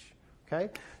change. Okay?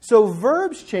 So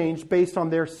verbs change based on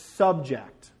their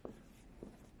subject.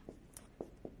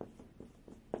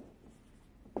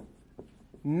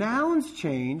 Nouns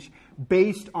change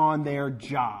based on their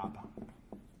job.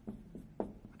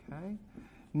 Okay?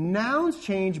 Nouns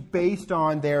change based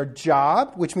on their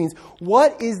job, which means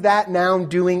what is that noun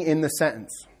doing in the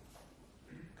sentence?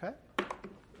 Okay? This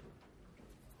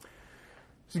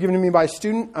is given to me by a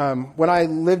student. When I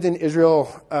lived in Israel,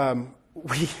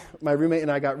 my roommate and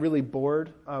I got really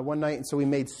bored one night, and so we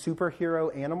made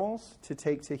superhero animals to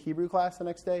take to Hebrew class the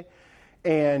next day.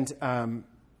 And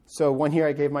so one year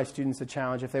I gave my students a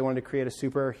challenge. If they wanted to create a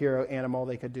superhero animal,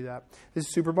 they could do that. This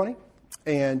is Super Bunny.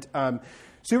 And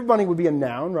Super Bunny would be a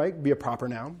noun, right? Be a proper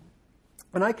noun.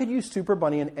 And I could use Super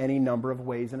Bunny in any number of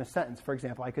ways in a sentence. For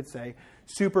example, I could say,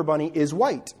 Super Bunny is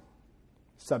white.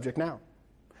 Subject noun.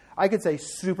 I could say,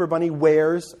 Super Bunny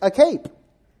wears a cape.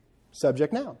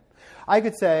 Subject noun. I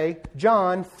could say,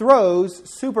 John throws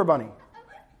Super Bunny.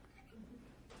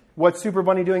 What's Super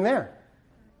Bunny doing there?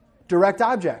 Direct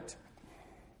object.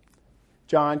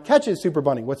 John catches Super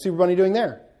Bunny. What's Super Bunny doing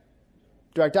there?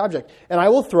 Direct object. And I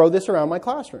will throw this around my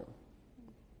classroom.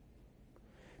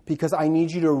 Because I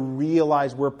need you to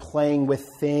realize we're playing with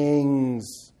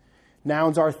things.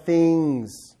 Nouns are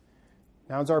things.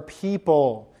 Nouns are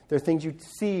people. They're things you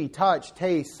see, touch,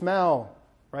 taste, smell.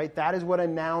 Right? That is what a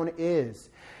noun is.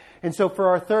 And so for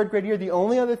our third grade year, the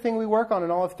only other thing we work on in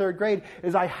all of third grade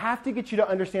is I have to get you to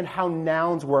understand how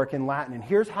nouns work in Latin. And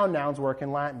here's how nouns work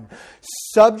in Latin.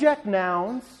 Subject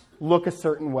nouns look a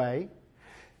certain way.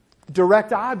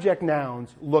 Direct object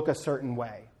nouns look a certain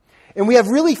way. And we have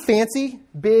really fancy,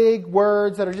 big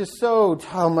words that are just so,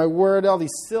 oh my word, all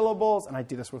these syllables. And I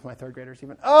do this with my third graders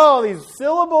even. Oh, these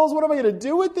syllables, what am I going to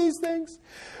do with these things?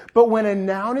 But when a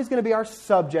noun is going to be our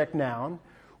subject noun,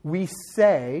 we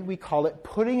call it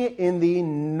putting it in the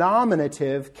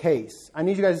nominative case. I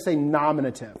need you guys to say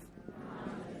nominative.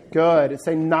 Good.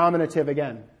 Say nominative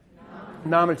again.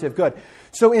 Nominative. Good.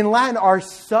 So in Latin, our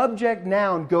subject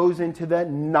noun goes into the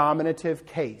nominative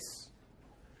case.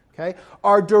 Okay?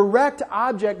 Our direct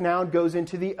object noun goes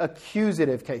into the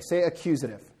accusative case. Say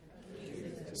accusative.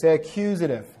 Say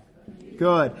accusative.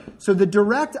 Good. So the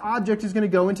direct object is going to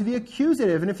go into the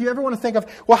accusative. And if you ever want to think of,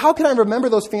 well, how can I remember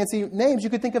those fancy names? You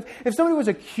could think of, if somebody was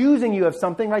accusing you of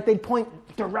something, right, they'd point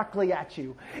directly at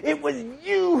you. It was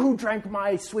you who drank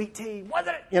my sweet tea,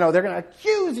 wasn't it? They're going to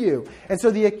accuse you. And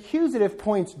so the accusative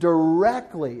points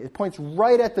directly. It points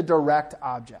right at the direct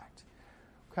object.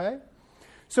 Okay?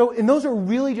 So, and those are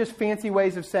really just fancy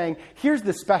ways of saying, here's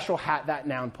the special hat that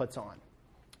noun puts on.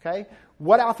 Okay?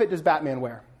 What outfit does Batman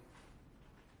wear?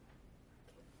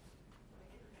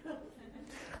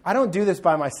 I don't do this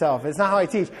by myself. It's not how I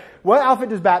teach. What outfit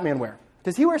does Batman wear?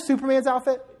 Does he wear Superman's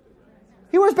outfit?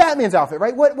 He wears Batman's outfit,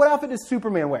 right? What outfit does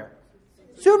Superman wear?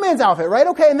 Superman's outfit, right?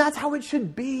 Okay, and that's how it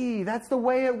should be. That's the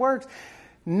way it works.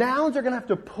 Nouns are going to have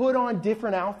to put on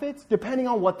different outfits depending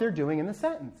on what they're doing in the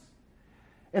sentence.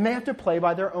 And they have to play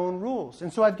by their own rules.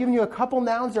 And so I've given you a couple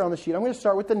nouns there on the sheet. I'm going to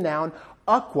start with the noun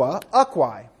aqua,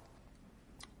 aquae.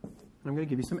 I'm going to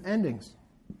give you some endings.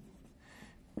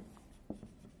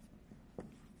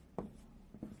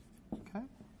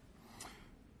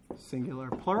 Singular,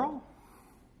 plural,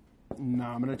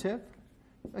 nominative,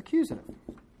 accusative.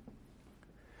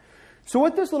 So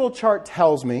what this little chart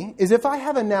tells me is if I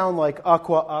have a noun like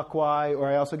aqua, aquae, or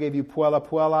I also gave you puella,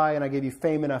 puellae, and I gave you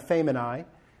femina, feminae.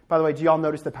 By the way, do you all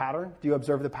notice the pattern? Do you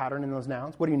observe the pattern in those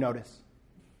nouns? What do you notice?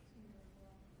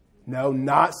 No,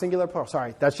 not singular, plural.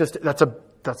 Sorry, that's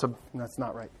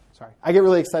not right. Sorry. I get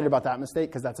really excited about that mistake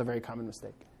because that's a very common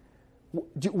mistake.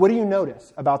 What do you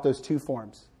notice about those two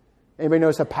forms? Anybody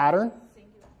notice a pattern?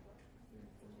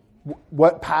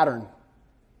 What pattern?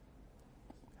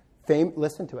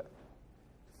 Listen to it.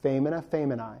 Femina,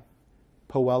 feminae.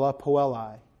 Puella,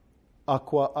 puellae.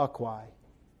 Aqua, aquae.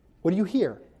 What do you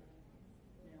hear?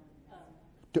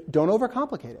 Don't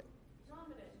overcomplicate it.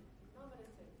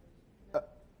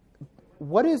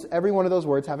 What does every one of those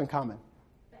words have in common?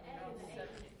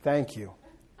 Thank you.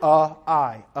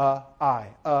 I.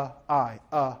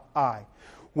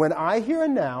 When I hear a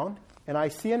noun, and I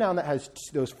see a noun that has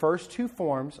those first two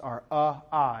forms are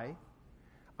I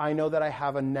know that I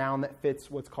have a noun that fits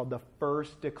what's called the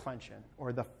first declension,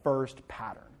 or the first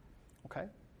pattern. Okay?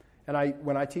 And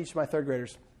when I teach my third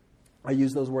graders, I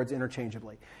use those words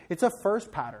interchangeably. It's a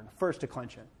first pattern, first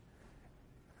declension.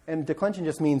 And declension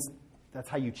just means that's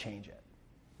how you change it.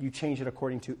 You change it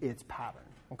according to its pattern,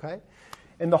 okay?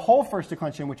 And the whole first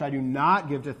declension, which I do not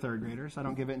give to third graders, I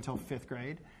don't give it until fifth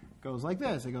grade, goes like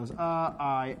this. It goes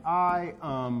I,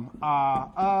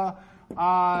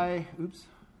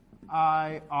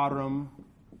 arum,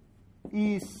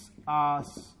 is,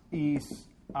 as, is,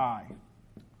 I.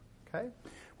 Okay?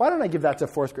 Why don't I give that to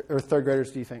third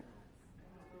graders, do you think?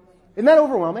 Isn't that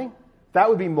overwhelming? That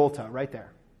would be multa right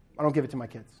there. I don't give it to my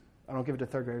kids. I don't give it to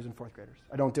third graders and fourth graders.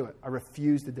 I don't do it. I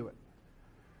refuse to do it.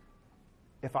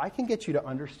 If I can get you to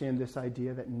understand this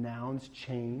idea that nouns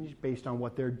change based on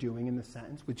what they're doing in the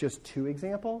sentence with just 2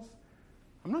 examples,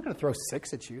 I'm not going to throw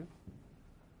 6 at you.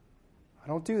 I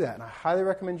don't do that, and I highly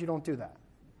recommend you don't do that.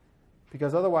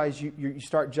 Because otherwise you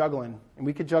start juggling, and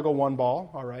we could juggle 1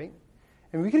 ball, all right?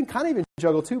 And we can kind of even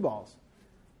juggle 2 balls.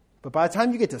 But by the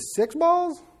time you get to 6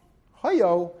 balls,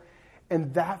 hi-yo,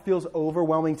 and that feels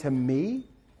overwhelming to me,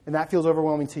 and that feels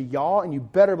overwhelming to y'all, and you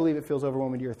better believe it feels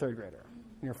overwhelming to your third grader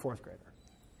and your fourth grader.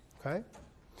 Okay?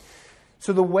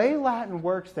 So the way Latin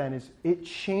works then is it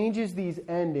changes these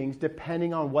endings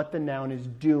depending on what the noun is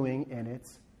doing in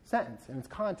its sentence, in its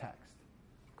context.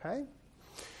 Okay?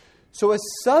 So a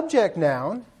subject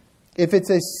noun, if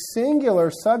it's a singular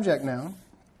subject noun,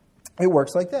 it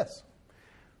works like this.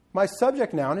 My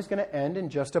subject noun is going to end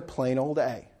in just a plain old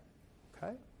A.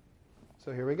 Okay?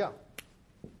 So here we go.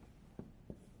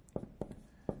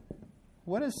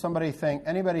 What does somebody think?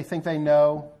 Anybody think they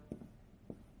know?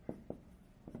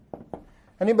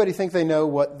 Anybody think they know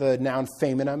what the noun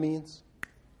femina means?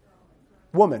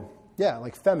 Woman. Yeah,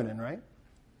 like feminine, right?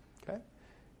 Okay.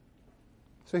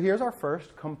 So here's our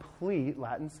first complete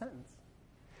Latin sentence.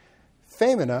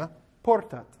 Femina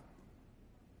portat.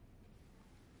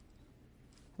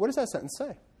 What does that sentence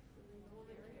say?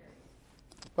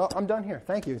 Well, I'm done here.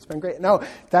 Thank you. It's been great. No,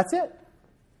 that's it.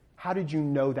 How did you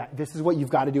know that? This is what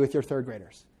you've got to do with your third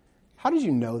graders. How did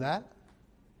you know that?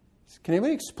 Can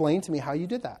anybody explain to me how you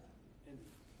did that?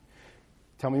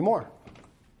 Tell me more.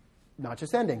 Not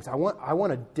just endings. I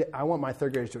want my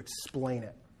third graders to explain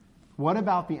it. What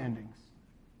about the endings?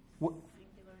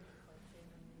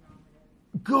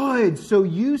 Good. So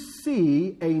you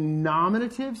see a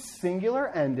nominative singular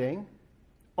ending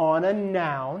on a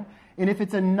noun. And if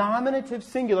it's a nominative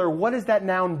singular, what is that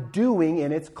noun doing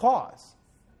in its clause?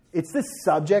 It's the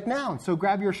subject noun. So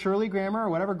grab your Shirley grammar or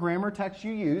whatever grammar text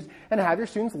you use and have your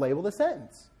students label the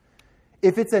sentence.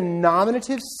 If it's a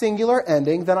nominative singular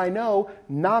ending, then I know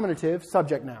nominative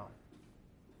subject noun.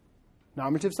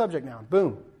 Nominative subject noun.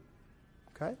 Boom.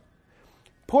 Okay?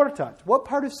 Portat. What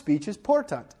part of speech is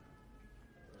portat?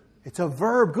 It's a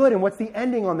verb. Good. And what's the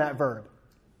ending on that verb?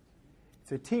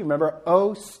 It's a T. Remember,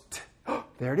 ost.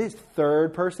 There it is.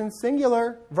 Third person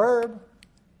singular verb.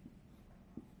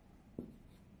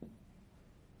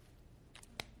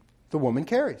 The woman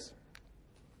carries.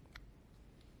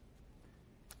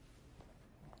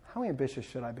 How ambitious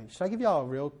should I be? Should I give y'all a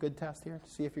real good test here to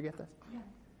see if you get this? Yeah.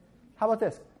 How about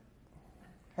this?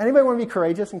 Anybody want to be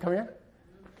courageous and come here?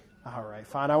 All right,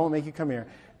 fine. I won't make you come here.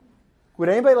 Would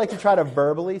anybody like to try to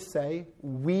verbally say,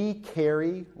 we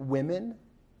carry women?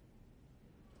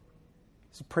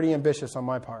 It's pretty ambitious on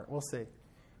my part. We'll see.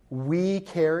 We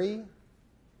carry.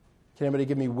 Can anybody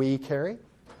give me we carry?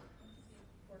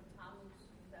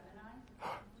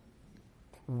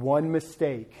 One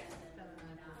mistake.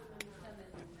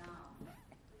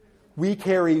 We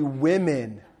carry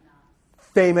women.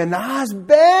 Feminas.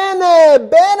 Bene.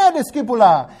 Bene,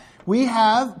 discipula. We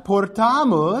have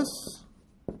portamos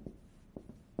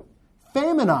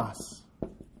feminas.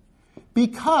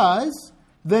 Because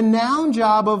the noun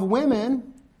job of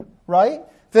women, right?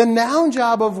 The noun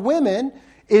job of women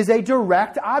is a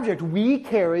direct object. We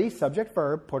carry, subject,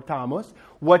 verb, portamos.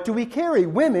 What do we carry?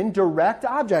 Women, direct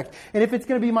object. And if it's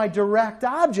going to be my direct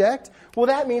object, well,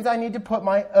 that means I need to put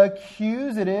my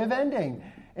accusative ending.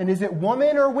 And is it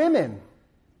woman or women?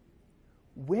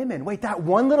 Women. Wait, that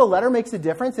one little letter makes a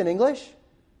difference in English?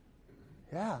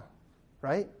 Yeah,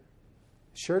 right?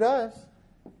 Sure does.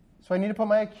 So I need to put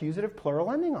my accusative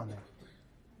plural ending on there.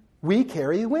 We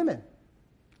carry women.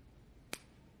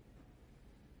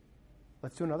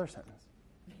 Let's do another sentence.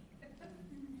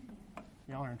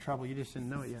 Y'all are in trouble. You just didn't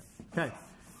know it yet. Okay.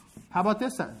 How about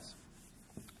this sentence?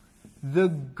 The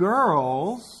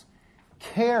girls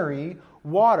carry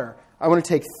water. I want to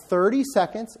take 30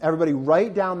 seconds. Everybody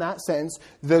write down that sentence.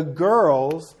 The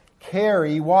girls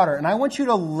carry water. And I want you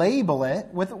to label it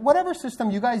with whatever system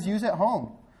you guys use at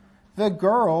home. The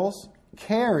girls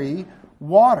carry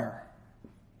water.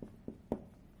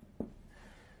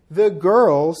 The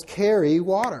girls carry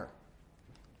water.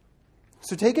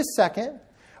 So take a second.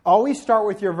 Always start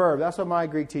with your verb. That's what my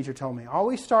Greek teacher told me.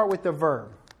 Always start with the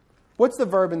verb. What's the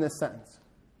verb in this sentence?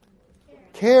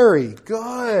 Carry.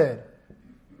 Good.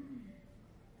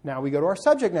 Now we go to our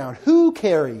subject noun. Who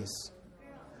carries?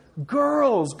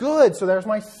 Girls. Good. So there's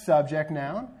my subject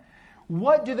noun.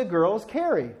 What do the girls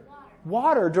carry?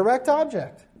 Water. Direct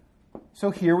object.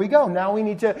 So here we go. Now we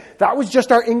need to... That was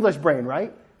just our English brain,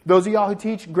 right? Those of y'all who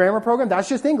teach grammar program, that's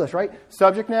just English, right?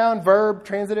 Subject noun, verb,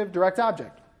 transitive, direct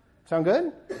object. Sound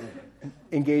good?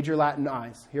 Engage your Latin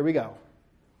eyes. Here we go.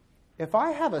 If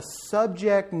I have a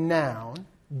subject noun,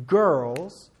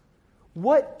 girls,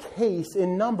 what case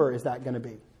in number is that going to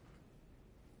be?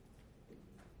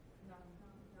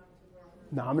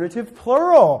 Nominative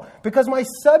plural. Because my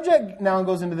subject noun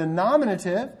goes into the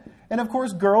nominative, and of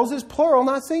course girls is plural,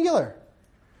 not singular.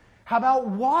 How about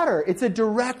water? It's a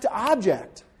direct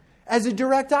object. As a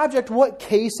direct object, what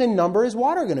case and number is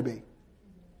water going to be?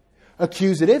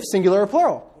 Accusative, singular or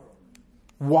plural?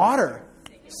 Water.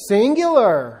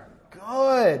 Singular.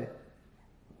 Good.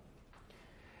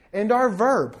 And our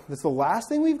verb. That's the last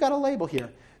thing we've got to label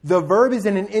here. The verb is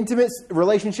in an intimate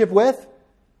relationship with?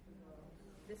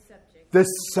 The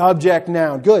subject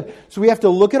noun. Good. So we have to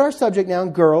look at our subject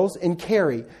noun, girls, and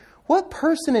carry. What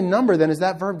person and number then is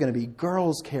that verb going to be?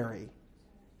 Girls carry.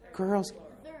 Girls.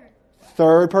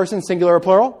 Third person, singular or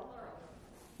plural?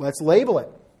 Let's label it.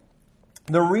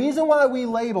 The reason why we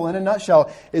label in a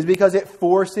nutshell is because it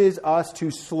forces us to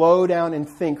slow down and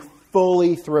think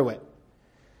fully through it.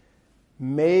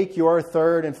 Make your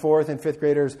third and fourth and fifth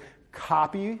graders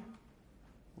copy,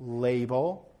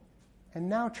 label, and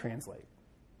now translate.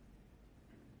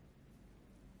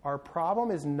 Our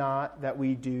problem is not that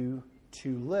we do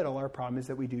too little. Our problem is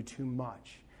that we do too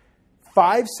much.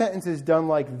 5 sentences done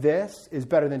like this is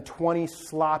better than 20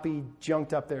 sloppy,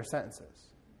 junked up there sentences.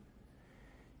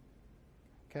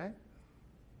 Okay?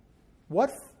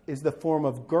 What is the form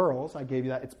of girls? I gave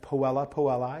you that. It's poella,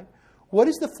 poelli. What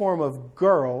is the form of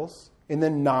girls in the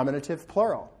nominative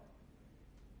plural?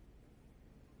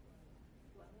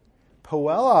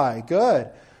 Poelli. Good.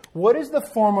 What is the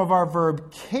form of our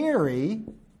verb carry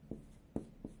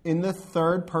in the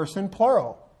third person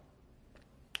plural?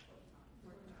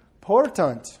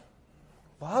 Portant.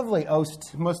 Lovely.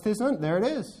 Osmostism. There it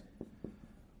is.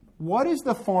 What is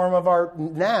the form of our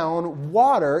noun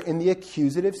water in the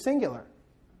accusative singular?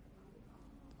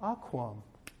 Aquam.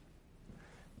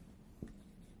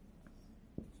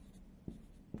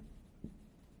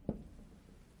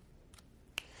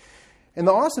 And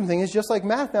the awesome thing is, just like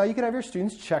math now, you can have your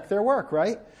students check their work,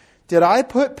 right? Did I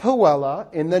put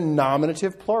poella in the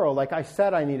nominative plural like I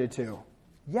said I needed to?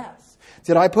 Yes.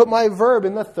 Did I put my verb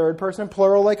in the third person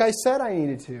plural like I said I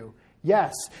needed to?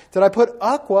 Yes. Did I put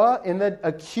aqua in the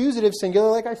accusative singular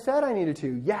like I said I needed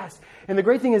to? Yes. And the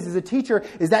great thing is, as a teacher,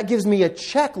 is that gives me a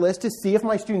checklist to see if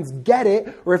my students get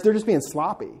it or if they're just being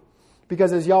sloppy.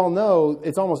 Because as y'all know,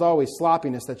 it's almost always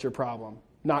sloppiness that's your problem,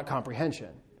 not comprehension.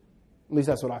 At least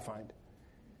that's what I find.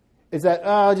 It's that,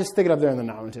 just stick it up there in the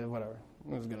nominative, whatever.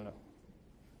 It was good enough.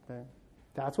 Okay?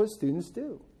 That's what students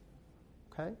do.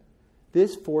 Okay?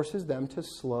 This forces them to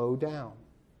slow down.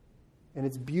 And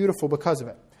it's beautiful because of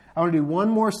it. I want to do one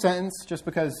more sentence just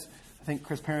because I think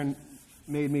Chris Perrin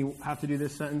made me have to do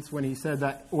this sentence when he said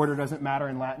that order doesn't matter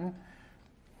in Latin.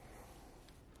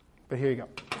 But here you go.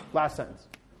 Last sentence.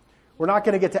 We're not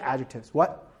going to get to adjectives.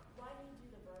 What? Why do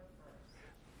you do the verb first?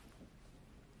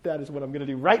 That is what I'm going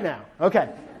to do right now.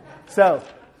 Okay. So,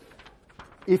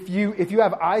 if you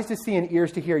have eyes to see and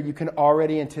ears to hear, you can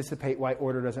already anticipate why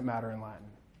order doesn't matter in Latin.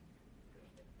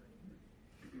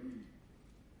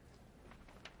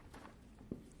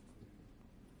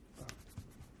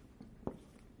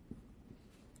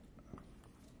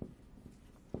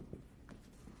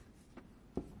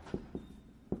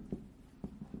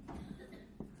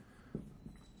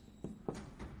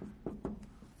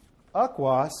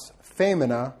 Aquas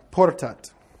femina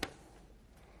portat.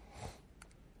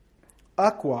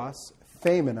 Aquas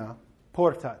femina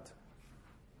portat.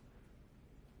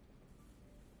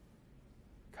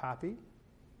 Copy,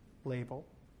 label,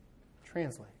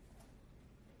 translate.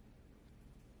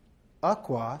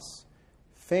 Aquas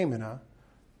femina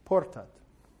portat.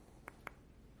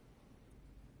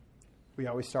 We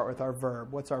always start with our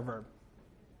verb. What's our verb?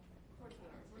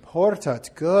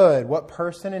 Portat. Good. What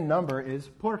person and number is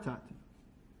portat?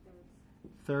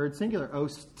 Third singular.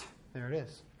 Ost. There it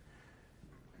is.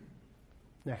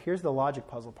 Now here's the logic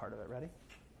puzzle part of it. Ready?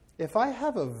 If I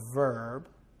have a verb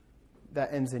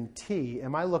that ends in T,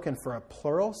 am I looking for a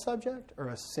plural subject or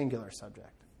a singular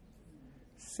subject?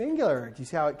 Singular. Do you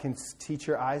see how it can teach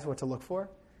your eyes what to look for?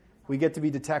 We get to be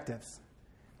detectives.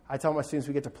 I tell my students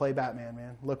we get to play Batman,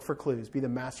 man. Look for clues. Be the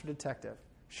master detective.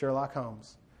 Sherlock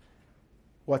Holmes.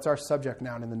 What's our subject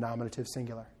noun in the nominative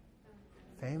singular?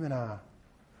 Femina.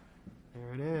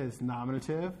 There it is.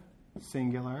 Nominative,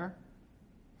 singular,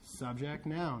 subject,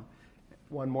 noun.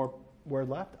 One more word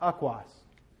left. Aquas.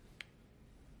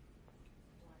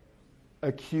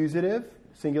 Accusative,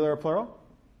 singular or plural?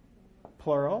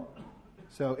 Plural.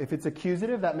 So if it's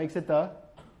accusative, that makes it the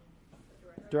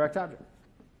direct object.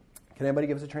 Can anybody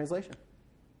give us a translation?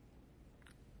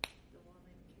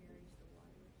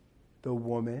 The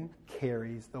woman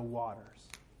carries the waters.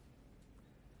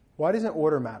 Why doesn't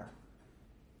order matter?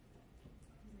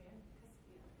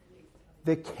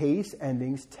 The case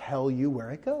endings tell you where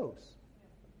it goes.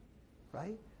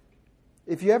 Right?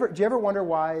 Do you ever wonder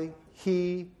why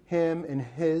he, him, and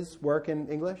his work in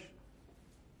English?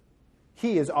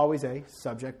 He is always a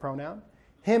subject pronoun.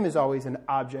 Him is always an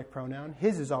object pronoun.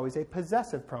 His is always a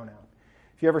possessive pronoun.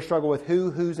 If you ever struggle with who,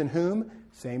 whose, and whom,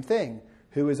 same thing.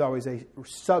 Who is always a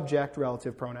subject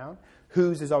relative pronoun.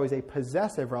 Whose is always a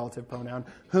possessive relative pronoun.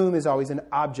 Whom is always an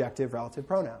objective relative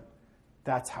pronoun.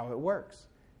 That's how it works.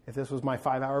 If this was my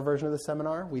 5-hour version of the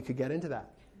seminar, we could get into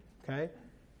that. Okay?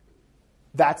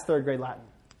 That's third grade Latin.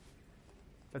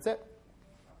 That's it.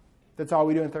 That's all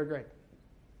we do in third grade.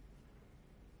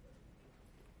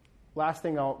 Last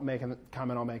thing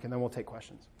comment I'll make, and then we'll take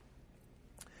questions.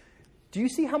 Do you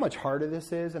see how much harder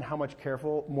this is and how much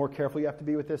more careful you have to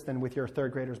be with this than with your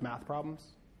third graders' math problems?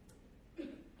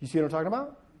 You see what I'm talking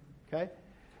about? Okay.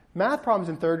 Math problems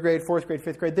in third grade, fourth grade,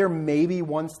 fifth grade, they're maybe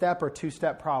 1-step or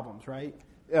 2-step problems, right?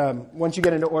 Once you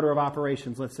get into order of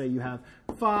operations, let's say you have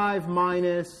 5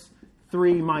 minus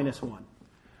 3 minus 1.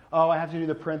 Oh, I have to do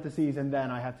the parentheses and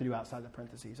then I have to do outside the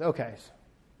parentheses. Okay.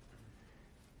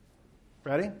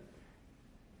 Ready?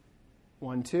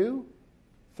 1, 2,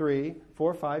 3,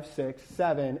 4, 5, 6,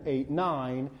 7, 8,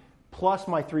 9, plus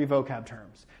my 3 vocab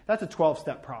terms. That's a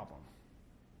 12-step problem.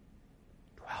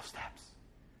 12 steps.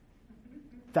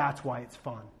 That's why it's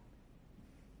fun.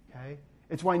 Okay?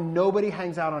 It's why nobody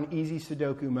hangs out on easy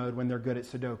Sudoku mode when they're good at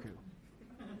Sudoku.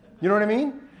 You know what I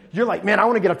mean? You're like, man, I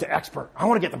want to get up to expert. I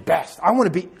want to get the best. I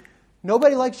want to be...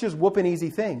 Nobody likes just whooping easy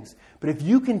things. But if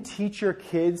you can teach your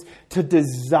kids to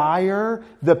desire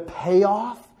the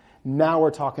payoff, now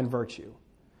we're talking virtue.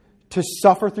 To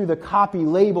suffer through the copy,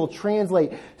 label,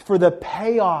 translate for the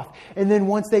payoff. And then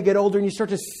once they get older and you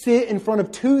start to sit in front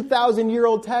of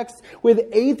 2,000-year-old texts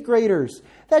with 8th graders,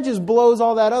 that just blows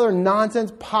all that other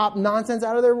pop nonsense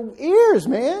out of their ears,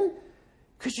 man.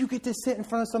 Because you get to sit in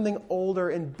front of something older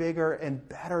and bigger and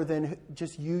better than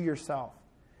just you yourself.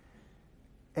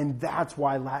 And that's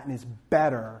why Latin is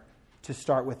better to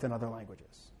start with than other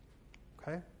languages.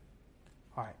 Okay?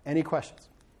 All right. Any questions?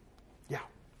 Yeah.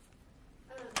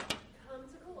 Come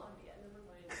to Columbia. And then we're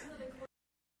going to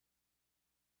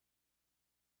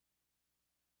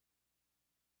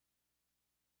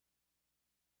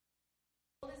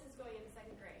Oldest is going into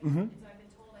 2nd grade. Mm-hmm. And so I've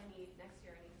been told next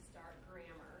year I need to start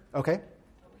grammar. Okay.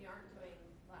 But we aren't doing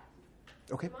Latin.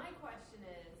 Okay. My question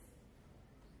is,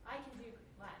 I can do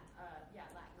Latin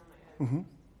on my own. Mm-hmm.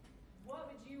 What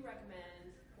would you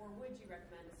recommend, or would you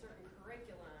recommend a certain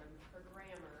curriculum for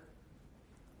grammar?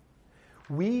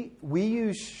 We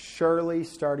use Shirley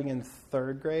starting in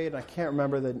 3rd grade. I can't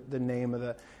remember the name of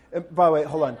the... by the way,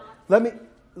 hold on. Let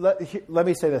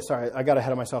me say this. Sorry, I got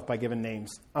ahead of myself by giving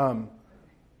names.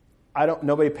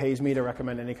 Nobody pays me to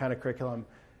recommend any kind of curriculum.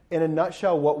 In a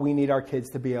nutshell, what we need our kids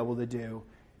to be able to do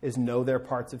is know their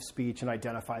parts of speech and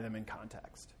identify them in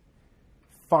context.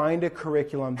 Find a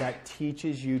curriculum that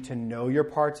teaches you to know your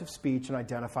parts of speech and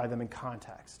identify them in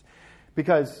context.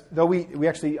 Because though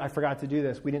I forgot to do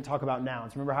this, we didn't talk about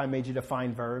nouns. Remember how I made you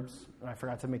define verbs? And I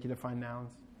forgot to make you define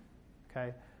nouns?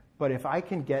 Okay? But if I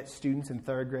can get students in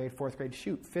 3rd grade, 4th grade,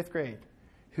 5th grade,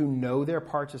 who know their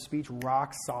parts of speech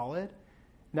rock solid,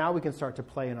 now we can start to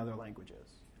play in other languages.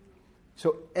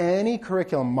 So any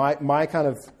curriculum, my kind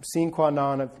of sine qua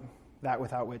non of that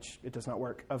without which it does not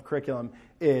work, of curriculum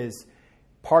is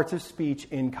parts of speech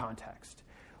in context.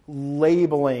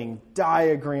 Labeling,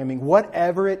 diagramming,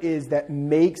 whatever it is that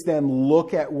makes them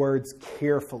look at words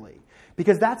carefully.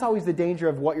 Because that's always the danger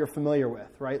of what you're familiar with,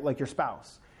 right? Like your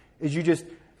spouse. Is you just,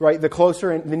 right,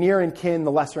 the nearer in kin,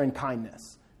 the lesser in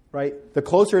kindness, right? The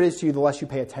closer it is to you, the less you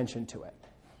pay attention to it.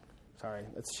 Sorry,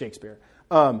 that's Shakespeare.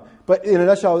 But in a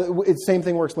nutshell, the same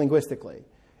thing works linguistically.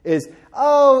 Is,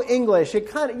 English, it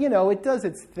kind of, it does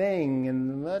its thing,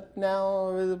 and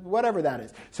now, whatever that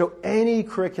is. So any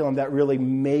curriculum that really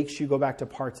makes you go back to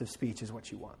parts of speech is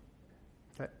what you want.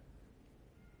 Okay?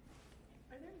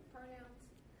 Are there any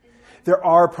pronouns There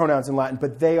are pronouns in Latin,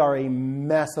 but they are a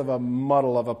mess of a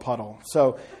muddle of a puddle.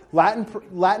 So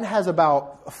Latin has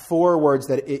about 4 words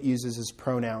that it uses as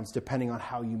pronouns, depending on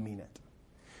how you mean it.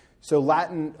 So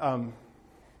Latin,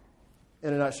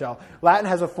 in a nutshell, Latin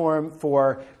has a form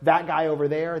for that guy over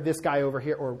there, this guy over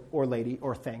here, or lady,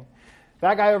 or thing.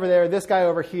 That guy over there, this guy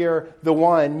over here, the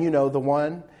one, the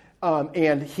one.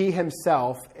 And he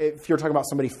himself, if you're talking about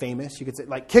somebody famous, you could say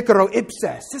like Cicero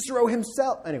ipse, Cicero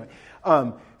himself. Anyway,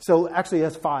 so actually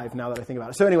that's 5 now that I think about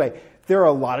it. So anyway, there are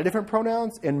a lot of different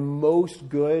pronouns, and most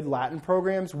good Latin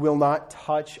programs will not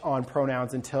touch on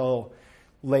pronouns until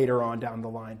later on down the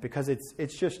line because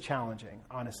it's just challenging,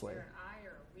 honestly. Is there an I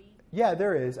or a we? Yeah,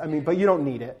 there is. I mean, but you don't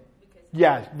need it.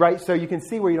 Yeah, right. So you can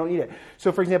see where you don't need it.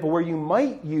 So, for example, where you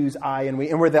might use I and we,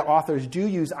 and where the authors do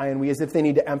use I and we, is if they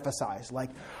need to emphasize.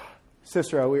 Like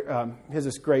Cicero has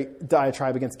this great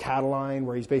diatribe against Catiline,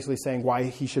 where he's basically saying why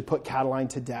he should put Catiline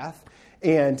to death,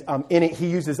 and in it he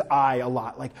uses I a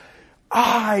lot, like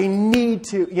I need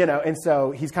to, and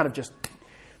so he's kind of just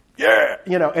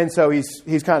and so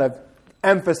he's kind of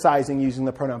emphasizing using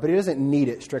the pronoun, but he doesn't need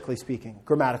it strictly speaking,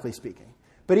 grammatically speaking.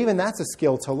 But even that's a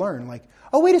skill to learn. Like,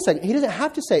 oh, wait a second. He doesn't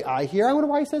have to say I here. I wonder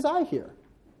why he says I here.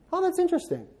 Oh, that's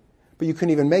interesting. But you couldn't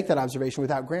even make that observation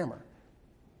without grammar,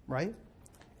 right?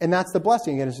 And that's the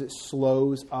blessing, again, is it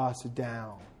slows us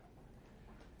down.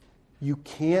 You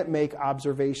can't make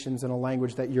observations in a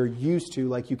language that you're used to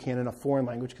like you can in a foreign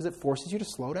language because it forces you to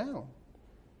slow down.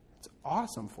 It's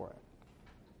awesome for it.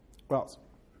 What else?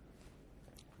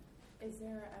 Is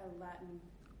there a Latin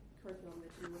curriculum that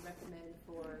you would recommend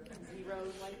for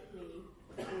zeros like me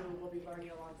who will be learning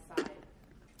alongside?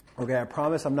 Okay, I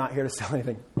promise I'm not here to sell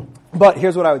anything. But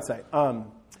here's what I would say.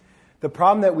 The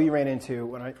problem that we ran into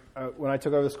when I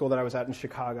took over the school that I was at in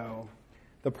Chicago,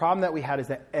 the problem that we had is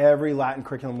that every Latin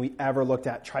curriculum we ever looked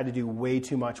at tried to do way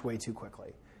too much, way too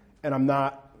quickly. And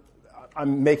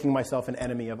I'm making myself an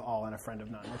enemy of all and a friend of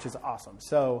none, which is awesome.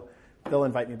 So they'll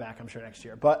invite me back, I'm sure, next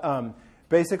year. But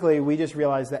basically, we just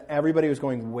realized that everybody was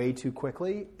going way too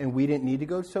quickly, and we didn't need to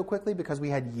go so quickly because we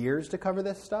had years to cover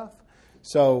this stuff.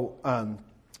 So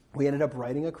we ended up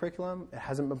writing a curriculum. It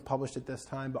hasn't been published at this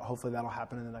time, but hopefully that'll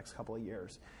happen in the next couple of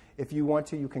years. If you want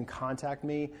to, you can contact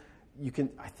me. You can.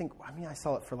 I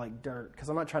sell it for like dirt because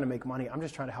I'm not trying to make money. I'm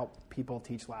just trying to help people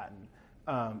teach Latin.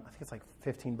 I think it's like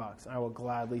 $15, and I will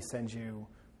gladly send you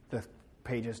the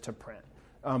pages to print.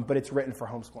 But it's written for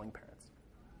homeschooling parents.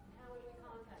 How would we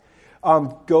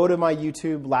contact you? Go to my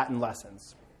YouTube Latin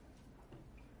lessons.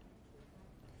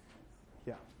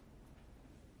 Yeah.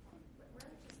 Where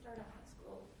did you start a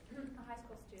high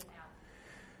school student out?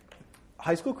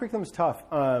 High school curriculum is tough.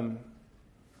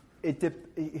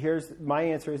 Here's my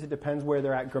answer is it depends where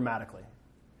they're at grammatically.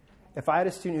 If I had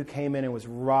a student who came in and was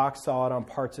rock solid on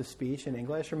parts of speech in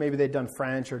English, or maybe they'd done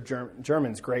French or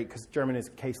German's great because German is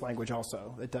case language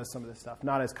also. It does some of this stuff.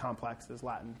 Not as complex as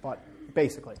Latin, but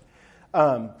basically.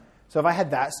 So if I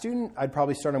had that student, I'd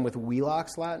probably start them with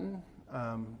Wheelock's Latin,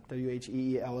 Wheelocks,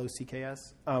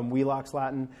 Wheelock's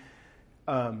Latin.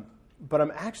 But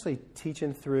I'm actually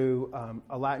teaching through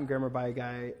a Latin grammar by a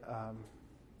guy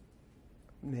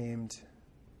named,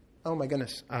 oh my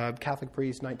goodness, Catholic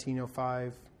priest,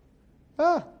 1905.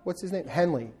 What's his name?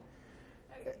 Henley.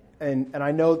 And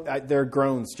I know there are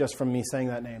groans just from me saying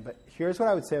that name, but here's what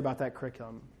I would say about that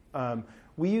curriculum.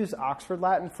 We use Oxford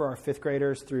Latin for our 5th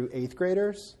graders through 8th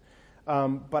graders,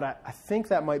 but I think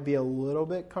that might be a little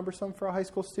bit cumbersome for a high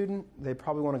school student. They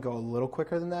probably want to go a little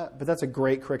quicker than that, but that's a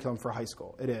great curriculum for high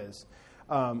school. It is.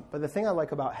 But the thing I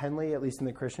like about Henley, at least in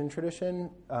the Christian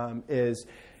tradition, is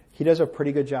he does a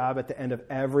pretty good job at the end of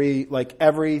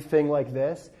everything like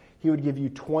this. He would give you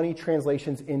 20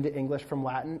 translations into English from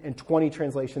Latin and 20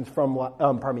 translations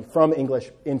from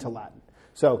English into Latin.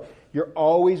 So you're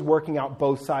always working out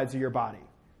both sides of your body,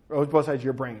 or both sides of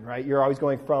your brain, right? You're always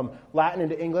going from Latin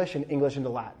into English and English into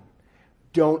Latin.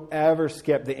 Don't ever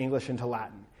skip the English into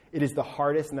Latin. It is the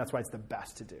hardest, and that's why it's the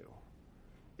best to do.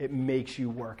 It makes you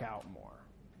work out more.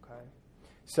 Okay?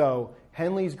 So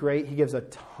Henley's great. He gives a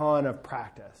ton of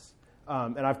practice,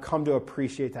 and I've come to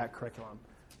appreciate that curriculum.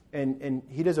 And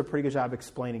he does a pretty good job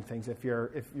explaining things if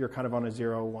you're kind of on a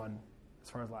 0-1 as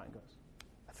far as Latin goes,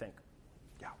 I think.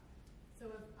 Yeah. So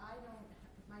if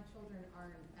my children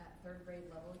aren't at 3rd grade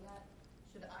level yet,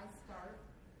 should I start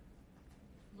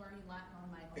learning Latin on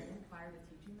my own prior to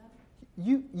teaching them?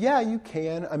 You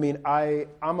can. I mean,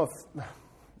 I'm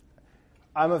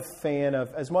a fan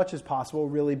of, as much as possible,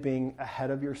 really being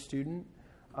ahead of your student.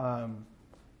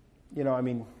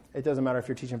 It doesn't matter if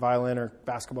you're teaching violin or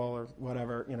basketball or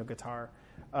whatever, guitar.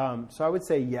 So I would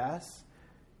say yes.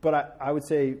 But I would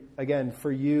say, again,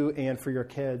 for you and for your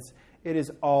kids, It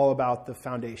is all about the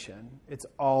foundation. It's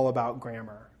all about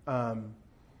grammar.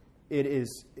 It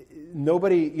is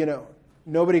nobody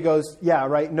goes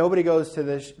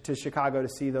to Chicago to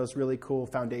see those really cool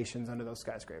foundations under those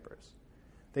skyscrapers.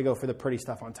 They go for the pretty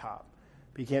stuff on top.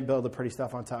 But you can't build the pretty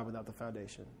stuff on top without the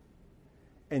foundation.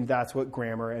 And that's what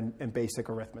grammar and basic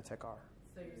arithmetic are.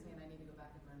 So you're saying I need to go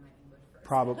back and learn my English first?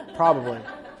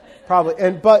 Probably.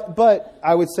 And but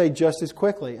I would say just as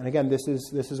quickly. And again, this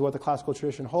is what the classical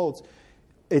tradition holds.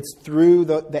 It's through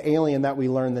the alien that we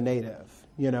learn the native.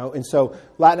 And so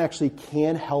Latin actually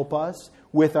can help us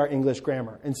with our English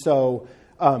grammar. And so,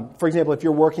 for example, if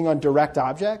you're working on direct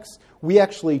objects, we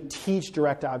actually teach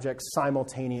direct objects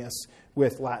simultaneous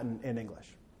with Latin and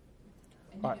English.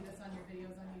 And you do this on your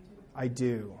videos on YouTube? I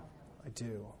do.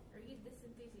 Are you this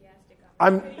enthusiastic?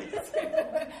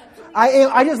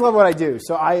 I just love what I do.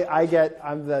 So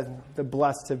I'm the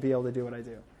blessed to be able to do what I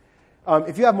do.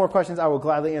 If you have more questions, I will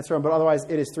gladly answer them. But otherwise,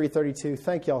 it is 3:32.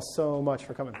 Thank you all so much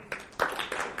for coming.